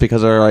lore is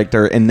because of like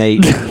their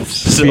innate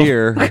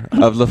fear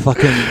of the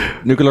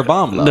fucking nuclear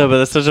bomb. Though. No, but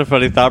that's such a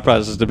funny thought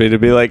process to me to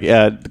be like,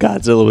 yeah,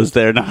 Godzilla was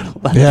there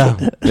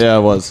 9/11. yeah,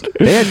 it was.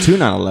 They had two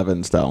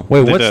 9/11s though.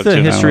 Wait, They what's don't the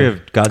do history that.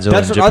 of Godzilla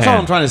That's in Japan? that's all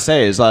I'm trying to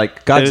say is like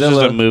It was just a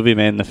Godzilla. movie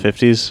made in the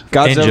 50s.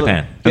 Godzilla In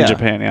Japan. In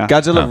Japan, yeah.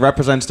 Godzilla Oh.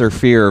 represents their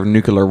fear of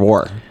nuclear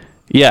war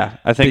Yeah,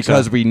 I think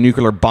because so. we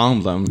nuclear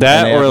bombed them. That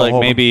And they have or the like whole-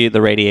 maybe the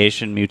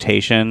radiation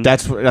mutation.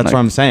 That's what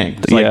I'm saying.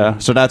 It's like, Yeah.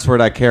 So that's where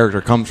that character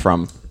comes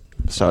from.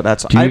 So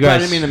that's. you I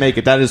guys- didn't mean to make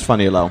it. That is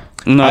funny though.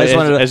 No, I just it's-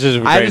 wanted to, it's just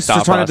a I great was thought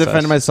just trying to process.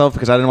 defend myself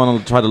because I didn't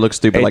want to try to look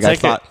stupid. It's Like I like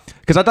thought.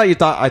 Because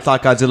I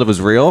thought Godzilla was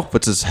real,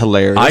 which is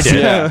hilarious. I did.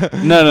 Yeah.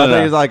 No, I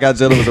thought you thought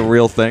Godzilla was a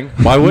real thing.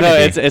 Why would no,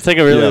 it be? it's like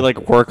a really Yeah. like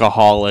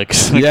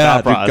workaholics. Like,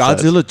 Yeah, thought dude,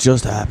 process. Godzilla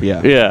just happened.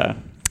 Yeah. Yeah.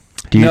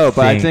 Do you No,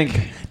 but I think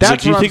It's that's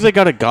like, do you what think I'm- they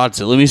got a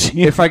Godzilla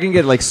museum? if I can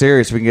get like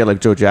serious, we can get like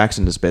Joe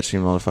Jackson, this bitch, you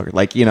motherfucker.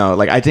 Like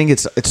like I think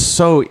it's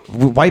so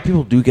white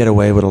people do get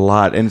away with a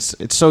lot, and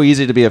it's so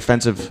easy to be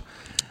offensive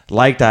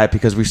like that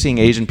because we're seeing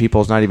Asian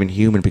people as not even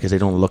human because they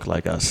don't look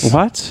like us.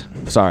 What?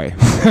 Sorry,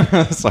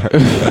 sorry,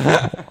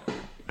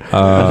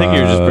 I think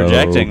you're just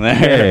projecting there.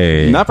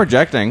 Okay. not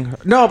projecting.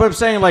 No, but I'm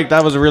saying like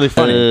that was really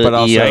funny, but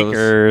also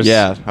yikers.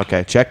 yeah.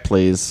 Okay, check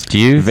please. Do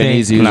you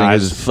Vinny's think using Nah,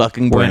 his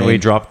fucking brain? when we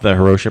dropped the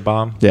Hiroshima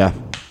bomb, yeah.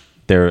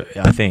 there,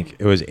 I think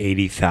it was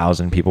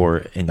 80,000 people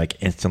were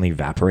instantly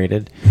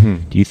evaporated. Hmm.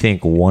 Do you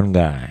think one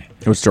guy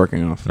It was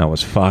jerking off. that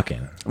was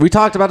fucking? We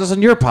talked about this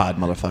on your pod,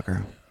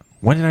 motherfucker.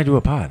 When did I do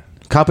a pod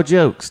Cup of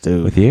jokes,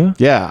 dude. with you?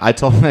 Yeah, I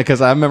told him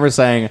because I remember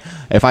saying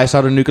if I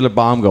saw the nuclear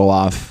bomb go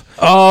off,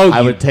 Oh,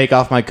 I would take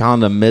off my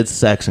condom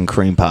mid-sex and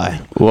cream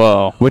pie,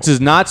 Whoa. which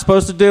is not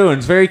supposed to do, and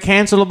it's very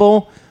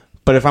cancelable.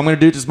 But if I'm going to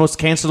do this most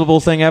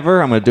cancelable thing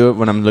ever, I'm going to do it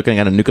when I'm looking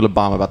at a nuclear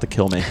bomb about to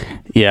kill me.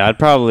 Yeah, I'd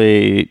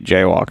probably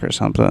jaywalk or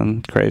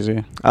something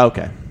crazy.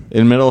 Okay. In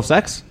the middle of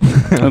sex?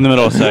 In the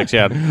middle of sex,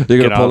 yeah. You're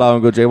going to pull out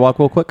and go jaywalk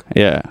real quick?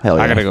 Yeah. Hell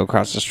yeah. I gotta go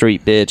across the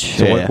street, bitch.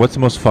 So Yeah. what's the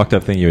most fucked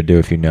up thing you would do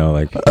if you know,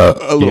 like, you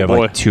little have boy.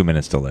 like 2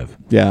 minutes to live?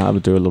 Yeah, I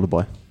would do a little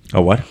boy.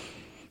 Oh, what?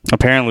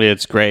 Apparently,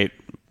 it's great.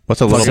 What's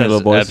a little? Says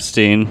little boys.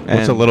 Epstein.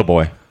 What's a And- little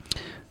boy?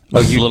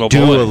 Oh, you little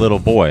do boy. a little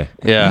boy.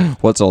 Yeah.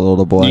 What's a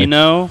little boy? You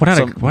know, Why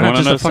not? Why not wanna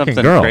just know a fucking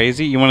something girl?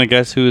 crazy? You want to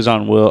guess who's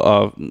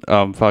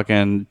on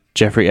fucking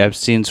Jeffrey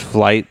Epstein's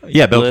flight?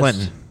 Yeah, Bill list?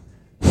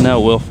 Clinton. No,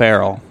 Will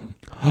Ferrell.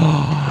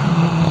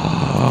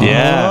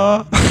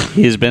 Yeah,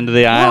 he's been to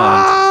the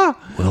island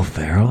Will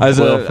Ferrell. as,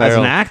 Will as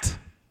Ferrell. an act?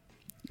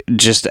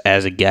 just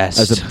as a guest,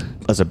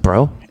 As a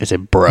bro? as a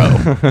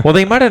bro. Well,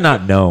 they might have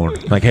not known.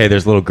 Like, hey,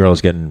 there's little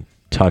girls getting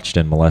touched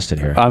and molested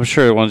here. I'm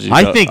sure once you.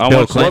 I think Bill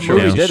want Clinton What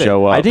movies did did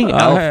show up? I think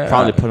Elf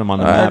probably put him on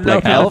the map.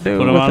 Like Elf, put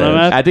him on the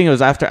map. I think it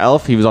was after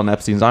Elf, he was on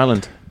Epstein's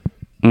Island.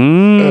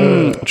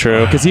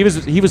 True. Because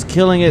he was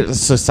killing it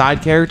as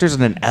side characters,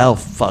 and then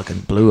Elf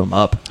fucking blew him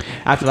up.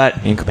 After that,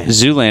 Anchorman.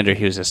 Zoolander,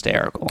 he was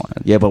hysterical.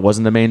 Yeah, but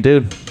wasn't the main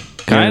dude.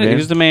 Kind of. He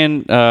was the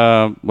main.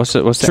 What's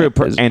True,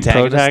 that?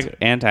 antagonist.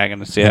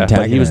 Antagonist. Yeah. Antagonist.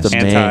 But he was the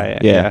Anti- main.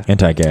 Yeah.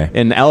 Anti-gay.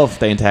 In Elf,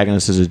 the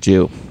antagonist is a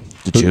Jew.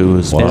 The Jew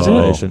is Whoa.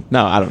 salvation.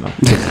 No, I don't know.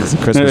 It's a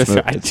Christmas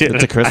movie.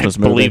 It's a Christmas I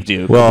movie. believed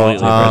you. Well,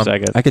 completely for a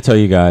second. I could tell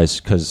you guys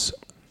because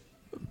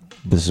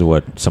this is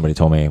what somebody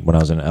told me when I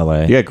was in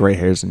LA. You got gray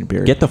hairs in your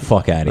beard. Get the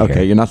fuck out of here.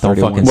 Okay, you're not Don't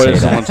 31. fucking What say did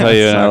that. someone tell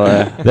you in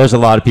LA? There's a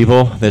lot of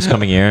people this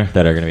coming year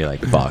that are going to be like,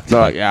 fuck.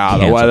 Like, yeah,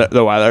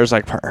 the weather's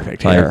like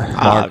perfect Like here.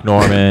 Mark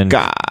Norman.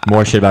 God.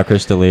 More shit about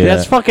Chris D'Elia.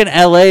 That's fucking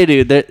LA,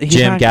 dude.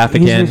 Jim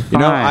Gaffigan. You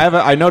know,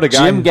 I know the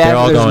guy. Jim They're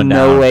all Gaffigan. There's going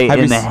no down. way Have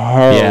in you the s-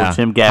 hell Yeah.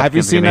 Jim Gaffigan's Have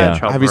you seen gonna be in that?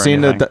 trouble Have you for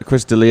seen the anything.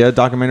 Chris D'Elia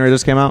documentary that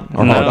just came out?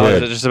 Oh, No,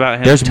 dude. is it just about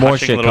him There's more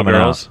touching shit little coming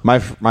out. girls? My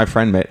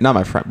friend made not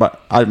my friend,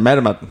 but I met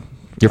him at.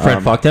 Your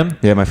friend fucked him?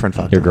 Yeah, my friend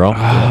fucked Your him. girl?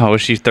 Oh,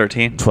 was she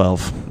 13?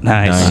 12.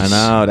 Nice. I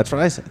know. That's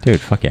what I said. Dude,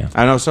 fuck yeah.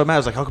 I know. So mad. I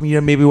was like, how come you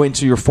didn't maybe wait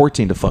until you're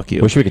 14 to fuck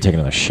you? Wish we could take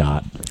another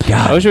shot. I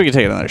God. wish we could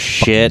take another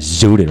shit.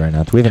 Zooted right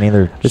now. Do we have any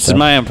other This is stuff?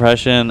 my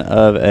impression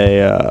of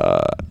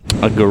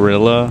a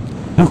gorilla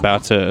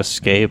about to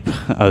escape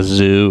a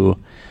zoo,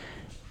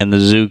 and the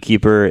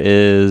zookeeper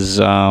is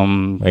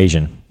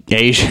Asian.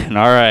 Asian.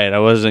 All right, I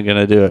wasn't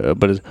gonna do it,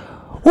 but it's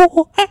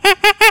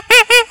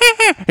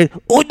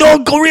Oh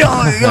no,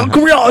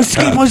 Korea,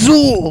 escape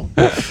Azul.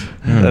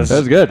 That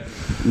was good.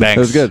 Thanks. That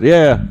was good.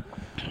 Yeah.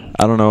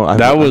 I don't know.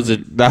 That was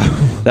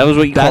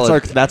what you call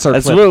that's our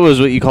That's clip. what was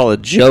what you call a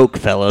joke,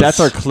 fellas. That's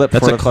our clip.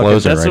 That's for a the fucking-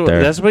 closer That's right what,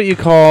 there. that's what you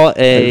call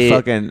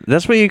Fucking-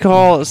 That's what you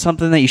call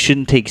something that you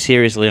shouldn't take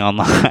seriously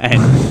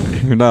online.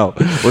 No,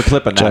 we're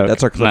clipping that. Joke.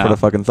 That's our clip No. for the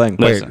fucking thing.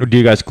 Listen. Wait, do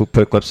you guys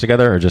put clips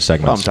together or just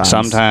segments?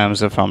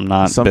 Sometimes if I'm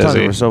not Sometimes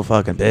busy. we're so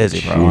fucking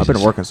busy, bro. I've been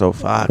Jesus. working so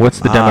fucking What's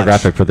the much.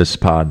 demographic for this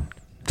pod?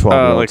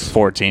 12 like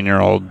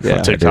 14-year-old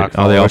Yeah, TikTok dude.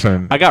 Oh, they all followers.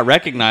 from I got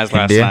recognized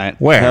last India? night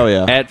Where? Hell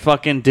yeah. at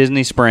fucking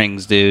Disney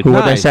Springs, dude. Who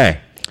would they Nice. say?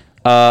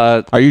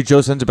 Are you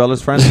Joe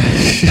Centabella's friend?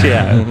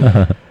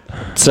 Yeah.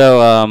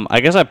 So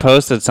I guess I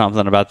posted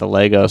something about the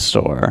Lego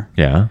store,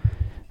 Yeah.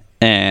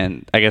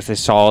 and I guess they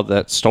saw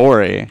that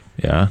story,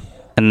 Yeah.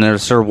 and they're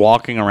sort of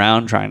walking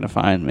around trying to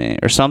find me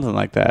or something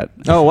like that.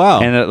 Oh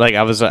wow. And like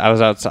I was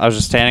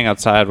just standing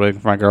outside waiting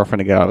for my girlfriend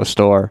to get out of the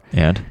store,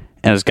 And?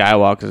 and this guy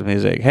walks up to me.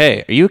 He's like,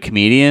 "Hey, are you a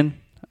comedian?"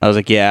 I was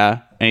like, "Yeah."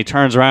 And he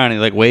turns around and he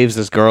like waves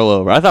this girl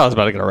over. I thought I was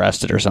about to get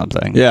arrested or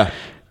something. yeah.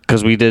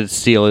 Because we did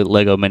steal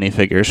Lego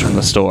minifigures from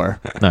the store.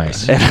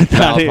 Nice. And I Val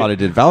thought he- probably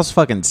did. Val's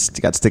fucking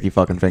got sticky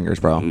fucking fingers,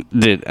 bro.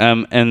 Did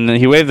and then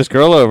he waved this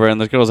girl over, and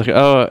this girl was like,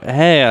 "Oh,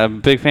 hey, I'm a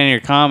big fan of your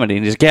comedy."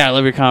 And he's like, "Yeah, I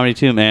love your comedy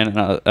too, man." And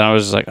I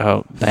was just like,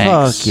 "Oh,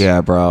 thanks." Fuck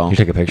yeah, bro. You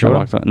take a picture I of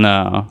walked them? on.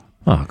 No,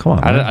 Oh, come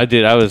on. man. I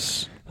did. I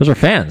was. Those are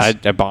fans. I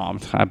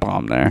bombed. I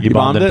bombed there. You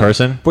bombed in it?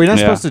 person? But you're not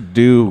Yeah. supposed to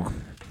do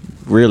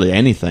really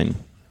anything.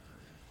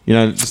 You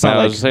know, it's not I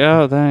like was just like,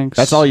 "Oh, thanks."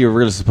 that's all you're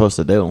really supposed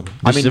to do.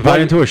 I mean, invite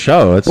into a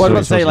show. That's what what I'm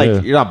you're say, supposed like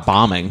to do. you're not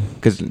bombing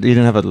because you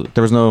didn't have a.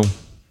 There was no.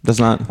 That's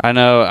not. I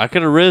know. I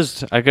could have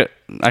rizzed. I could.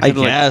 I like,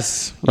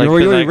 guess. Like, you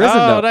been already like, risen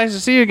oh, though. nice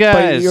to see you But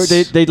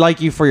guys. they'd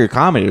like you for your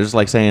comedy. It's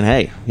like saying,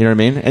 "Hey," you know what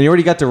I mean? And you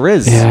already got the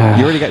Riz. Yeah.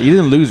 You already got. You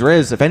didn't lose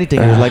Riz. If anything,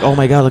 you're like, "Oh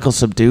my god, look how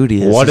subdued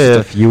he is." What Just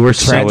if you were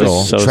tragic,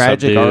 single? so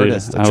tragic subdued.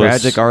 artist? I A was-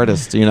 tragic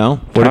artist. You know,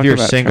 What if Talk you're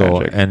about single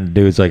tragic. and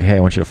dude's like, hey, I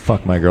want you to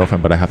fuck my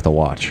girlfriend, but I have to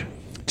watch?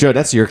 Joe,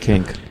 that's your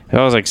kink. I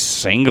was like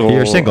single.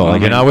 You're single.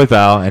 Like, you're not with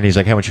Val, and he's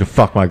like, hey, I want you to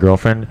fuck my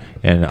girlfriend,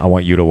 and I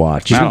want you to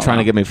watch. He's I been don't trying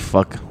know. to get me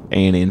fuck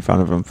Annie in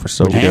front of him for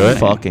so Would you do it?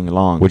 fucking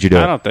long. Would you do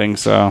I it? don't think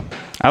so.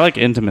 I like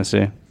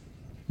intimacy.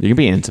 You can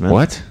be intimate.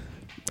 What?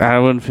 I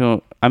wouldn't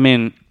feel. I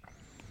mean,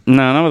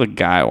 no, not with a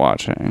guy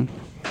watching.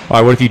 All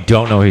right, what if you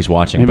don't know he's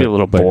watching? Maybe but- a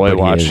little but- boy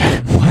but he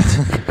is?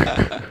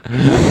 watching.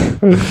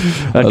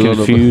 A little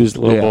confused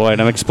bit, little yeah. boy,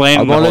 and I'm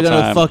explaining I'm the only whole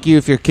gonna time. fuck you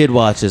if your kid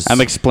watches.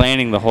 I'm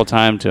explaining the whole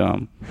time to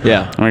him.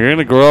 yeah. I'm like, you're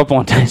gonna grow up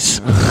one day.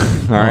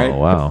 All right. Oh,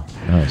 wow.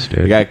 Nice, dude.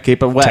 You gotta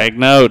keep it wet. Take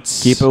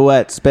notes. Keep it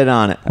wet. Spit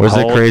on it. Where's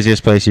the Hold-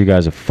 craziest place you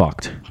guys have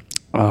fucked?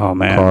 Oh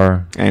man.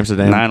 Car?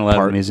 Amsterdam. 9/11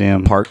 Park.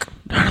 Museum. Park.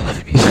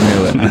 9/11 Museum. I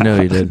knew it. I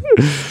knew you did.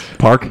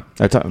 Park?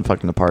 I'm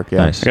fucking the park.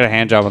 Yeah. Nice. I got a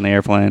hand job on the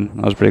airplane.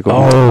 That was pretty cool.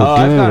 Oh, I've dude,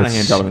 gotten a that's-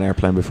 hand job on an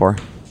airplane before.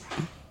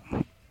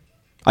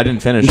 I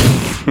didn't finish.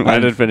 I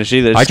didn't finish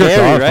either. It's I jerked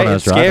scary, off when right? I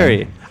was It's scary.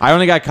 driving. I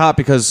only got caught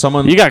because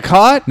someone. You got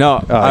caught? no.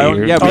 I don't-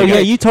 you're- yeah. Oh, but Oh, yeah,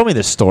 you told me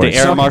this story. The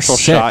air marshal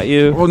shot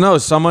you. Well, no.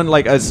 Someone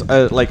like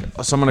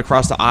someone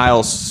across the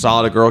aisle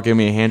saw the girl give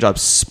me a hand job,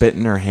 spit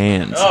in her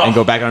hands, and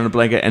go back under the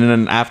blanket, and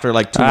then after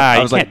like 2 Ah, I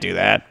you was can't like, do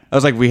that. I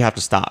was like, we have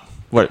to stop.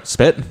 What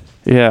spit?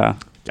 Yeah.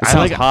 It I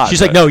sounds like- hot. She's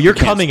like, but no, you're you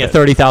can't coming spit. at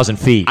 30,000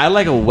 feet. I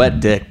like a wet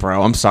dick,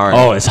 bro. I'm sorry.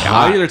 Oh, it's I'll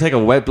hot. either take a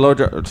wet blow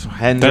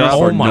hand Then job it's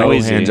or no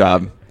noisy. hand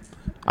job.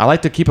 I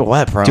like to keep it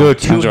wet, bro. Dude,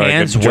 two Enjoy a good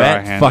hands dry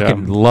wet. hand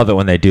Fucking job. love it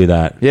when they do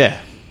that. Yeah.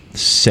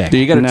 Sick. Do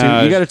you got a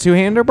No, you got a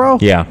two-hander, bro?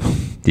 Yeah.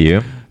 Do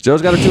you?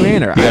 Joe's got a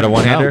two-hander. You got a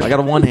one-hander? I got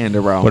a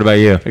one-hander, bro. What about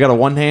you? I got a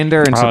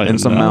one-hander and Oh,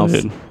 some no, mouth.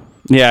 dude.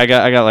 Yeah, I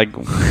got like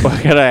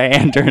I got a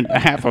hander and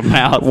half a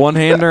mouth.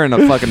 One-hander and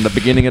a fucking the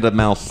beginning of the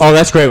mouth. Oh,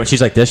 that's great. When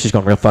she's like this, she's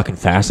going real fucking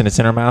fast and it's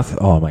in her mouth.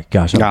 Oh my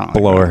gosh, I'll No,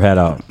 blow no. her head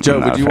out. Joe, I'm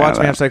not would you a fan watch of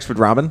me that. have sex with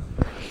Robin?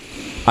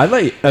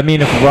 I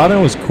mean, if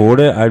Robin was cool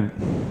to it,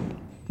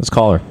 let's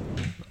call her.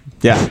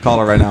 Yeah, call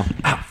her right now.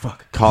 Ah,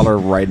 fuck. Call her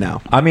right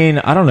now. I mean,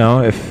 I don't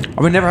know if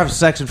I would never have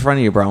sex in front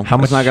of you, bro. How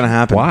much- It's not gonna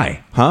happen.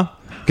 why? Huh?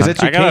 Because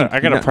that's your kink. I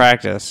gotta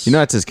practice. You know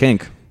that's his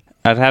kink.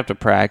 I'd have to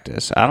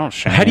practice. I don't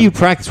shame. How do you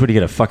practice? What do you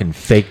get, a fucking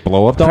fake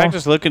blow up doll?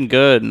 practice looking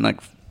good and like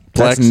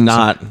That's flex and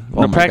not. stuff.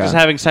 Oh No, my practice God.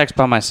 having sex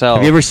by myself.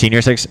 Have you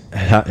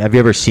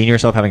ever seen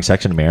yourself having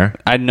sex in a mirror?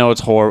 I know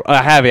it's horrible.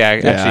 I have. Yeah,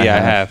 actually, I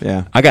have.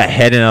 Yeah. I got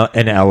head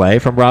in LA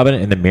from Robin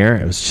in the mirror.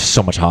 It was just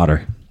so much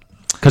hotter.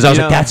 Because I was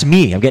You like, know- that's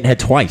me. I'm getting head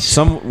twice.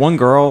 One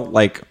girl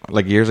like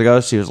years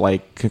ago, she was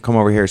like, "Come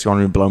over here." She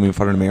wanted to blow me in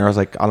front of the mirror. I was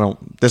like, I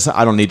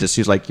don't need this.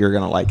 She's like, "You're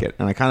gonna like it,"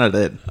 and I kind of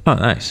did. Oh,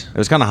 nice. It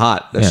was kind of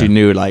hot that Yeah. she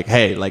knew, like,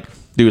 hey, like,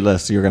 do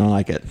this. You're gonna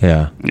like it.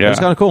 Yeah. It was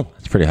kind of cool.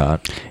 It's pretty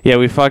hot. Yeah,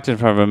 we fucked in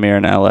front of a mirror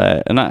in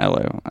L.A. Not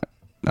L.A.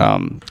 I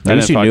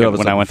didn't she fuck knew it I was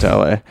when like- I went to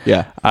L.A.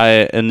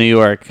 Yeah, In New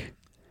York,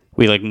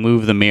 we like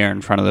moved the mirror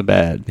in front of the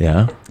bed.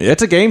 Yeah.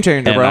 it's a game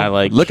changer, And bro. I,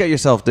 like- look at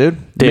yourself, dude.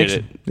 Dude,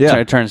 Makes- Yeah.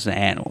 it turns into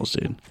animals,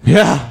 dude.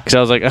 Yeah. Because I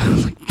was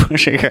like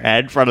pushing her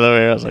head in front of the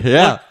mirror. I was like,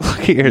 Yeah. look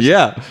at yours.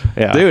 Yeah.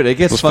 Yeah. Dude, it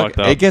gets fucked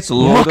up. it gets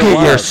loaded. Look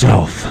at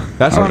yourself.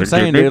 That's what I'm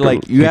saying, dude.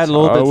 Like you had a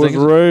little bit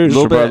things,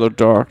 little bit,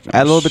 darkness.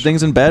 add a little bit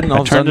things in bed, and all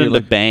I of a sudden turned you're into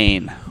like,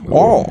 Bane.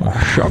 oh,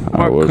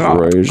 I was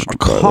raised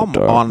come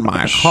on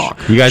my cock.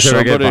 You guys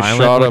ever get Somebody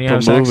violent shot when up you have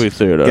a sex? movie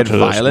theater Get to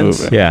violence?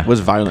 this movie. Yeah.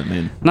 What's violent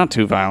mean? Not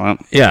too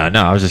violent. Yeah,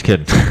 no, I was just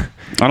kidding.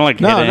 I don't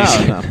like No,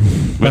 hitting. no, no.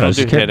 We I don't was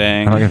do just kidding.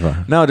 hitting. I don't give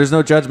a. No, there's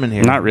no judgment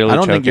here. Not really I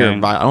don't think you're.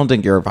 joking. I don't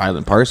think you're a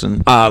violent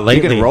person. Lately,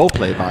 you can role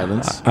play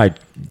violence.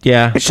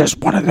 Yeah. It's just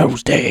one of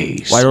those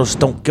days. Why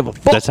don't give a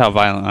fuck? That's how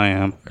violent I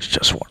am. It's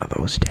just one of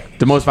those days.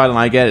 The most violent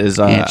I get is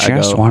It's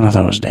just one of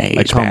those days.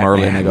 I come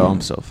early and I Batman. go,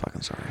 I'm so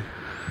fucking sorry.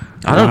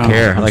 I don't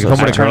care. Like, if I'm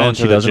I with a turn girl and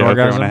into she the doesn't Joker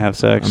orgasm, when I have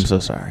sex. I'm so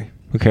sorry.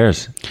 who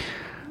cares?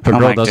 If a I'm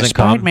girl like, doesn't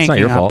despite come, it's making not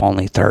your up fault.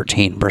 only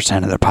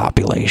 13% of the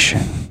population.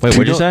 Wait,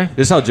 what'd you say?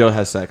 This is how Joe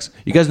has sex.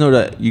 You guys know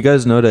that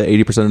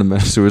 80% of men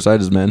suicide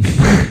is men.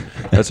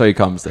 That's how he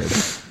comes there.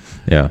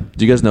 Yeah.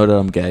 Do you guys know that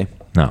I'm gay?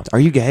 No. Are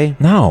you gay?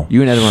 No. You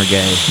and Edwin are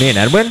gay. Me and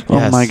Edwin? Oh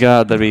Yes. my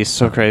god, that'd be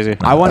so crazy.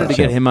 I wanted to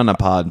get him on a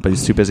pod, but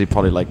he's too busy.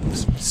 Probably like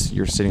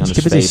you're sitting on He's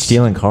his too busy face.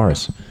 stealing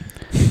cars.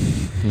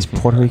 He's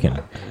Puerto Rican.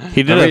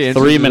 He did Very a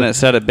 3-minute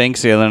set at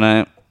Binks the other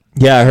night.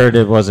 Yeah, I heard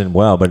it wasn't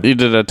well, but He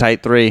did a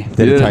tight 3. did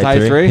did a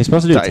tight three? He's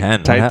supposed to do Tight-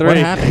 10. tight What 3.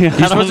 happened?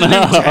 He's supposed to do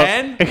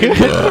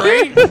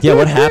 10? Yeah,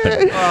 what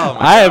happened?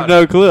 I have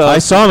no clue. I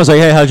saw him. I was like,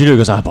 "Hey, how'd you do?" He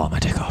goes, "I bought my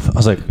dick off." I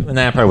was like,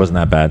 "Nah, it probably wasn't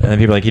that bad." And then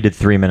people were like, "He did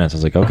 3 minutes." I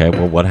was like, "Okay,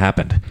 well, what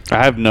happened?"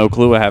 I have no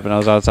clue what happened. I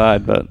was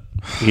outside, but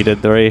he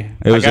did 3.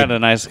 It was I got a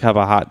nice cup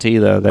of hot tea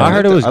though. There. I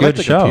heard it was I good like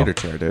the show. computer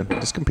chair, dude.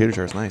 This computer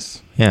chair is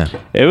nice. Yeah.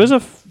 It was a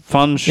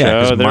fun show.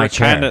 Yeah, 'cause They my were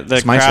chair. kinda, the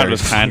It's my crowd chair.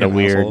 was kind of Fucking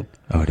weird. asshole.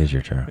 Oh, it is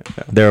your chair.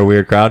 They're a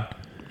weird crowd.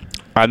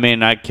 I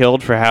mean, I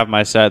killed for half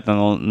my set. Then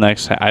the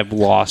next, I've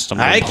lost them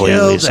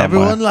completely.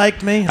 somewhere.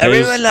 liked me. I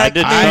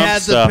did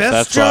Trump stuff.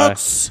 That's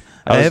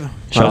why.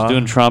 I was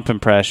doing Trump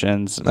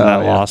impressions and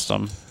I yeah. lost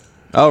them.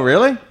 Oh,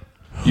 really?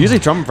 Usually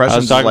Trump impressions I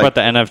was talking is like, about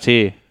the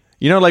NFT.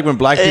 you know, like when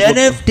black people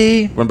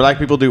NFT. when black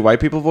people do white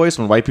people voice,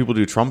 when white people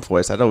do Trump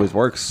voice, that always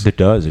works. It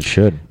does. It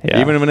should. Yeah.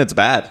 Even when it's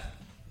bad.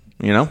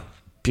 You know?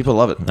 People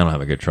love it. I don't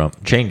have a good Trump.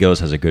 Shane Gillis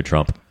has a good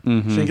Trump.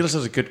 Shane Gillis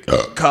has a good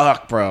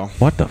cock, bro.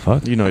 What the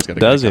fuck? You know he's got a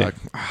Does good he? cock.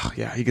 Oh,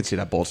 yeah, you can see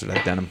that bulge through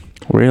that denim.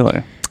 Really?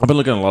 I've been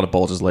looking at a lot of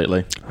bulges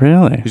lately.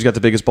 Really? Who's got the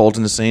biggest bulge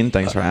in the scene?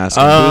 Thanks for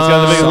asking. Who's got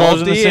the biggest bulge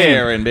in the Salty scene?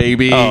 Aaron,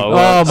 baby. Oh, Oh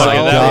well, my look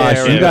at that. gosh,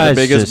 Aaron, you guys!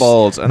 the biggest just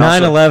bulge. And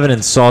 9/11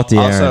 and salty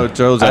Also, Aaron.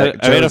 Joe's I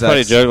made a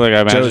funny joke, like,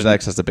 I Joe's imagine-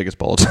 ex has the biggest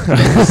bulge. Dude,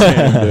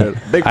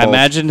 big I bulge.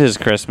 imagined his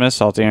Christmas,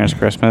 Salty Aaron's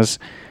Christmas.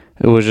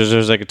 It was just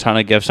there's like a ton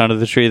of gifts under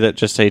the tree that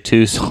just say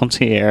to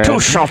Salty Aaron.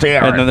 To Salty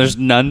Aaron. And then there's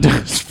none to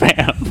his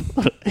fam.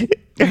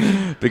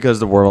 Because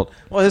the world.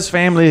 Well, his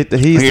family.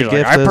 He's the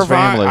gift to his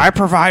family. I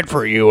provide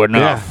for you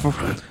enough.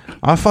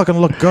 I fucking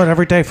look good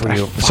every day for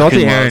you. Salty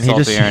love Aaron.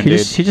 Salty Aaron, He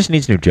just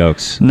needs new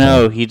jokes.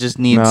 No, he just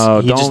needs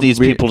No, don't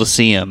people to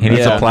see him. He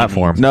needs Yeah. a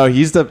platform. No,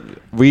 he's the.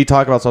 We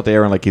talk about Salty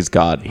Aaron like he's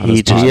God. on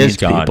He this just pod. is needs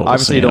God. people to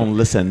Obviously, see you him. don't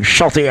listen.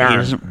 Salty He Aaron.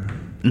 doesn't-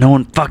 No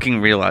one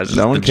fucking realizes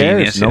No one the cares.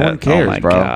 genius No yet. one cares, oh my bro. God.